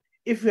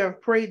 If you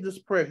have prayed this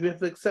prayer, if you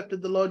have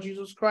accepted the Lord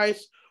Jesus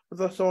Christ with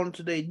us on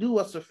today, do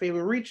us a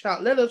favor, reach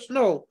out, let us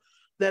know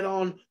that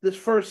on this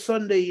first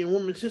Sunday in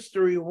Women's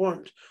History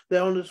Month,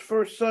 that on this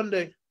first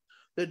Sunday,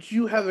 that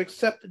you have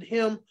accepted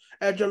him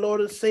as your Lord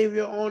and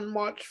Savior on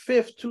March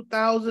 5th,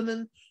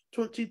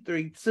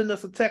 2023. Send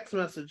us a text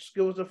message,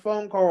 give us a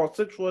phone call,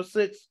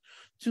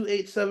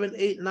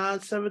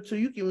 646-287-8972.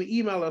 You can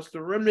email us to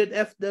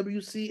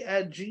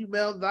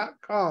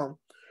RemnantFWC@gmail.com.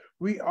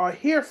 We are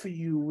here for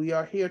you. We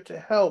are here to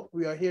help.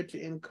 We are here to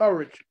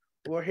encourage.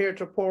 We're here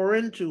to pour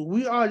into.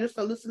 We are just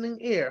a listening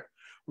ear.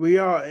 We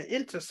are an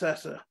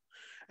intercessor.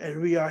 And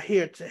we are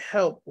here to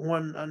help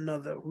one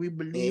another. We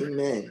believe.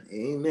 Amen.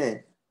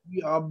 Amen.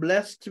 We are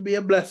blessed to be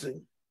a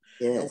blessing.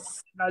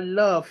 Yes. And I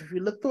love, if you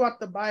look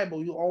throughout the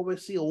Bible, you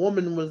always see a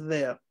woman was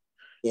there.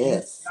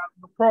 Yes. On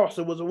the cross,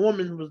 there was a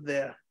woman was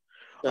there.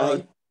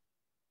 Right.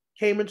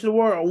 Came into the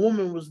world, a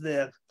woman was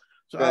there.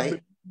 So Right. I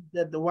believe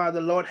that why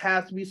the Lord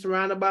has to be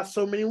surrounded by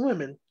so many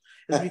women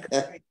is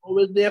because He's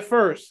always there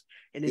first,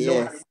 and He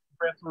knows how to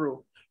pray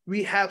through.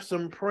 We have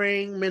some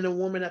praying men and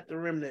women at the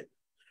Remnant.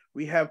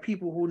 We have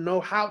people who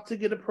know how to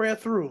get a prayer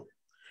through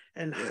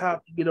and how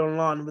to get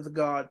online with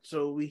God.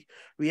 So we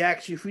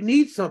ask you, if you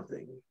need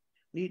something,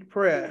 need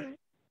prayer,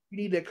 you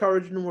need that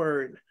encouraging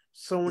word,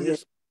 someone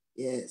just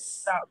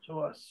out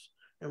to us,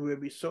 and we'll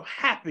be so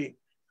happy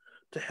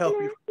to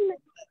help you.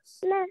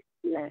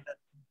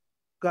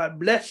 God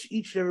bless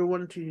each and every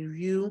one of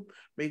you.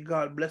 May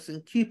God bless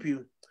and keep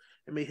you,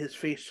 and may His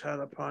face shine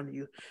upon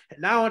you.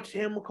 And now unto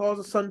Him who calls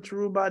the sun to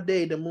rule by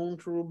day, the moon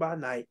to rule by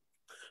night.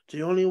 To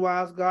the only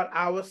wise God,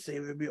 our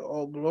Savior, be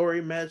all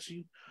glory,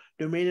 majesty,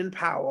 dominion, and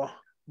power,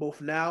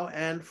 both now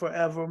and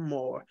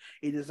forevermore.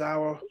 It is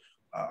our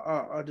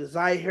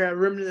desire here at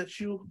Remnant that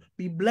you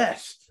be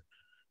blessed,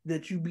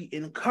 that you be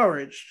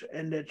encouraged,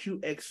 and that you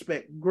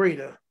expect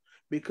greater,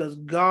 because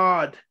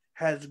God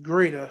has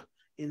greater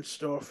in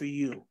store for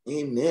you.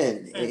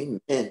 Amen.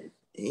 Amen.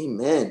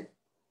 Amen.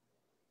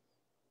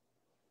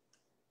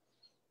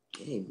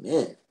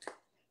 Amen.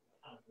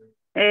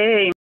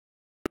 Amen.